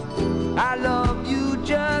 I love you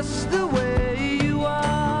just the way you are.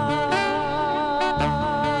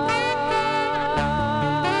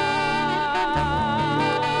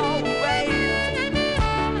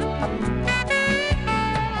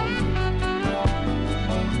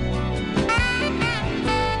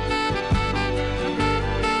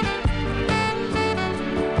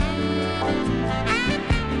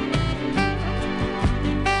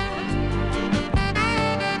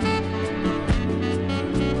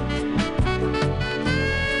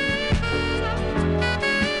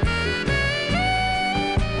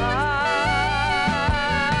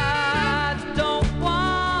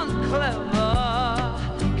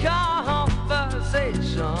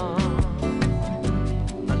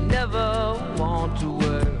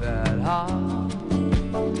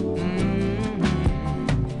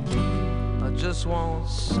 Just want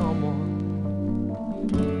someone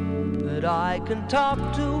that I can talk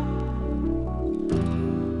to.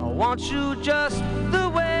 I want you just the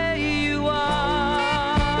way you are.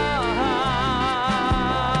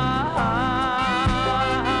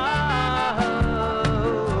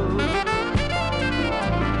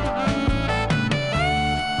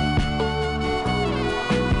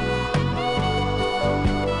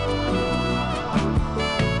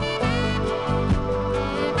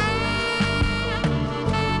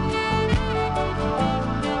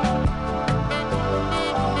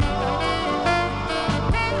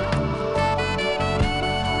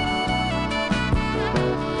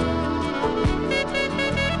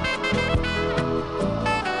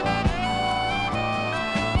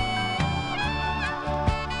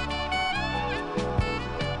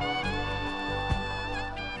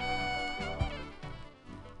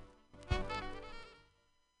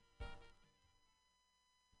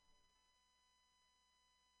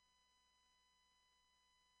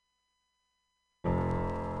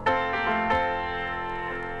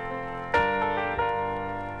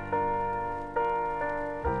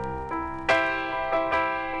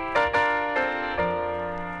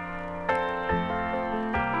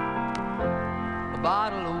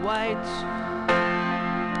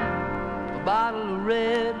 A bottle of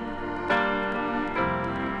red,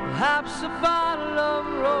 perhaps a bottle of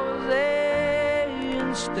rosé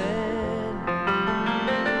instead.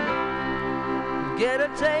 Get a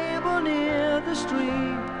table near the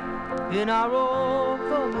stream in our old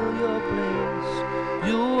familiar place,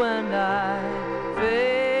 you and I,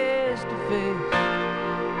 face to face.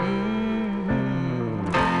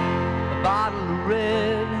 A bottle of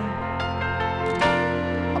red,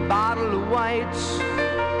 a bottle of whites.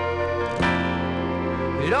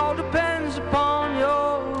 It all depends upon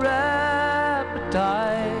your appetite.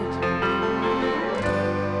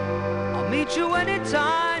 I'll meet you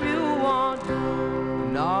anytime you want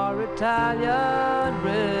in our Italian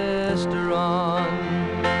restaurant.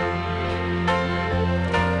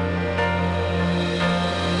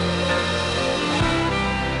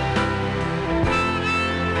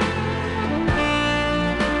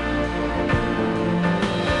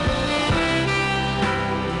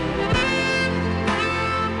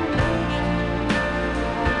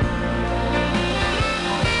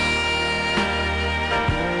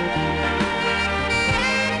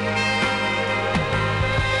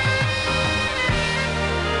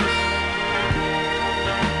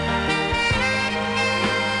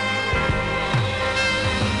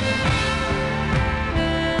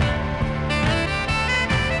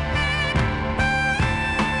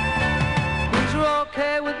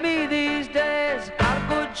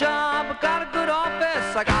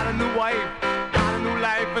 wife, got a new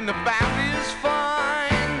life and the family is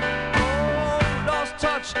fine. Oh, lost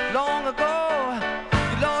touch long ago.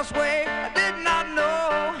 You lost weight, I did not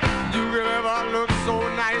know. You could ever look so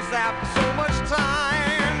nice after so much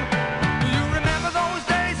time. Do you remember those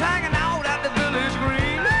days hanging out at the village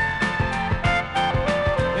green?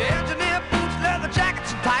 Engineer boots, leather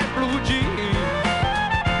jackets, and tight blue jeans.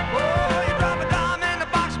 Oh, you drop a dime in the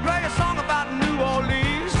box, play a song about New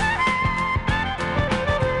Orleans.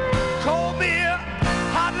 Cold beer,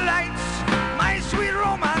 hot lights, my sweet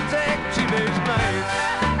romantic teenage nights.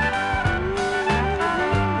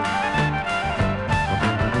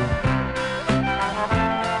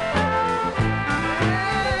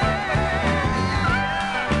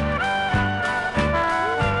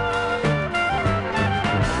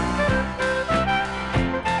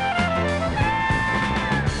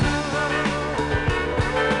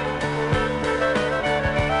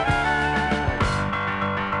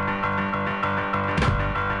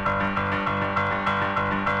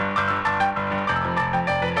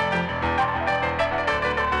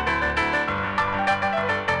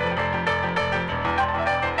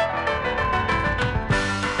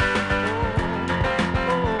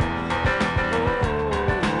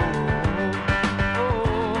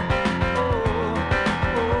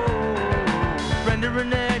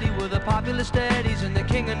 Popular steadies and the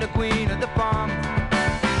king and the queen of the farm,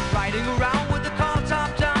 riding around with the car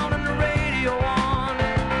top down and the radio on.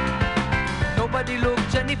 Nobody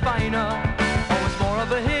looked any finer, always more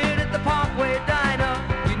of a hit at the Parkway Diner.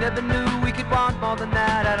 We never knew we could want more than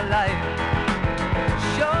that out of life.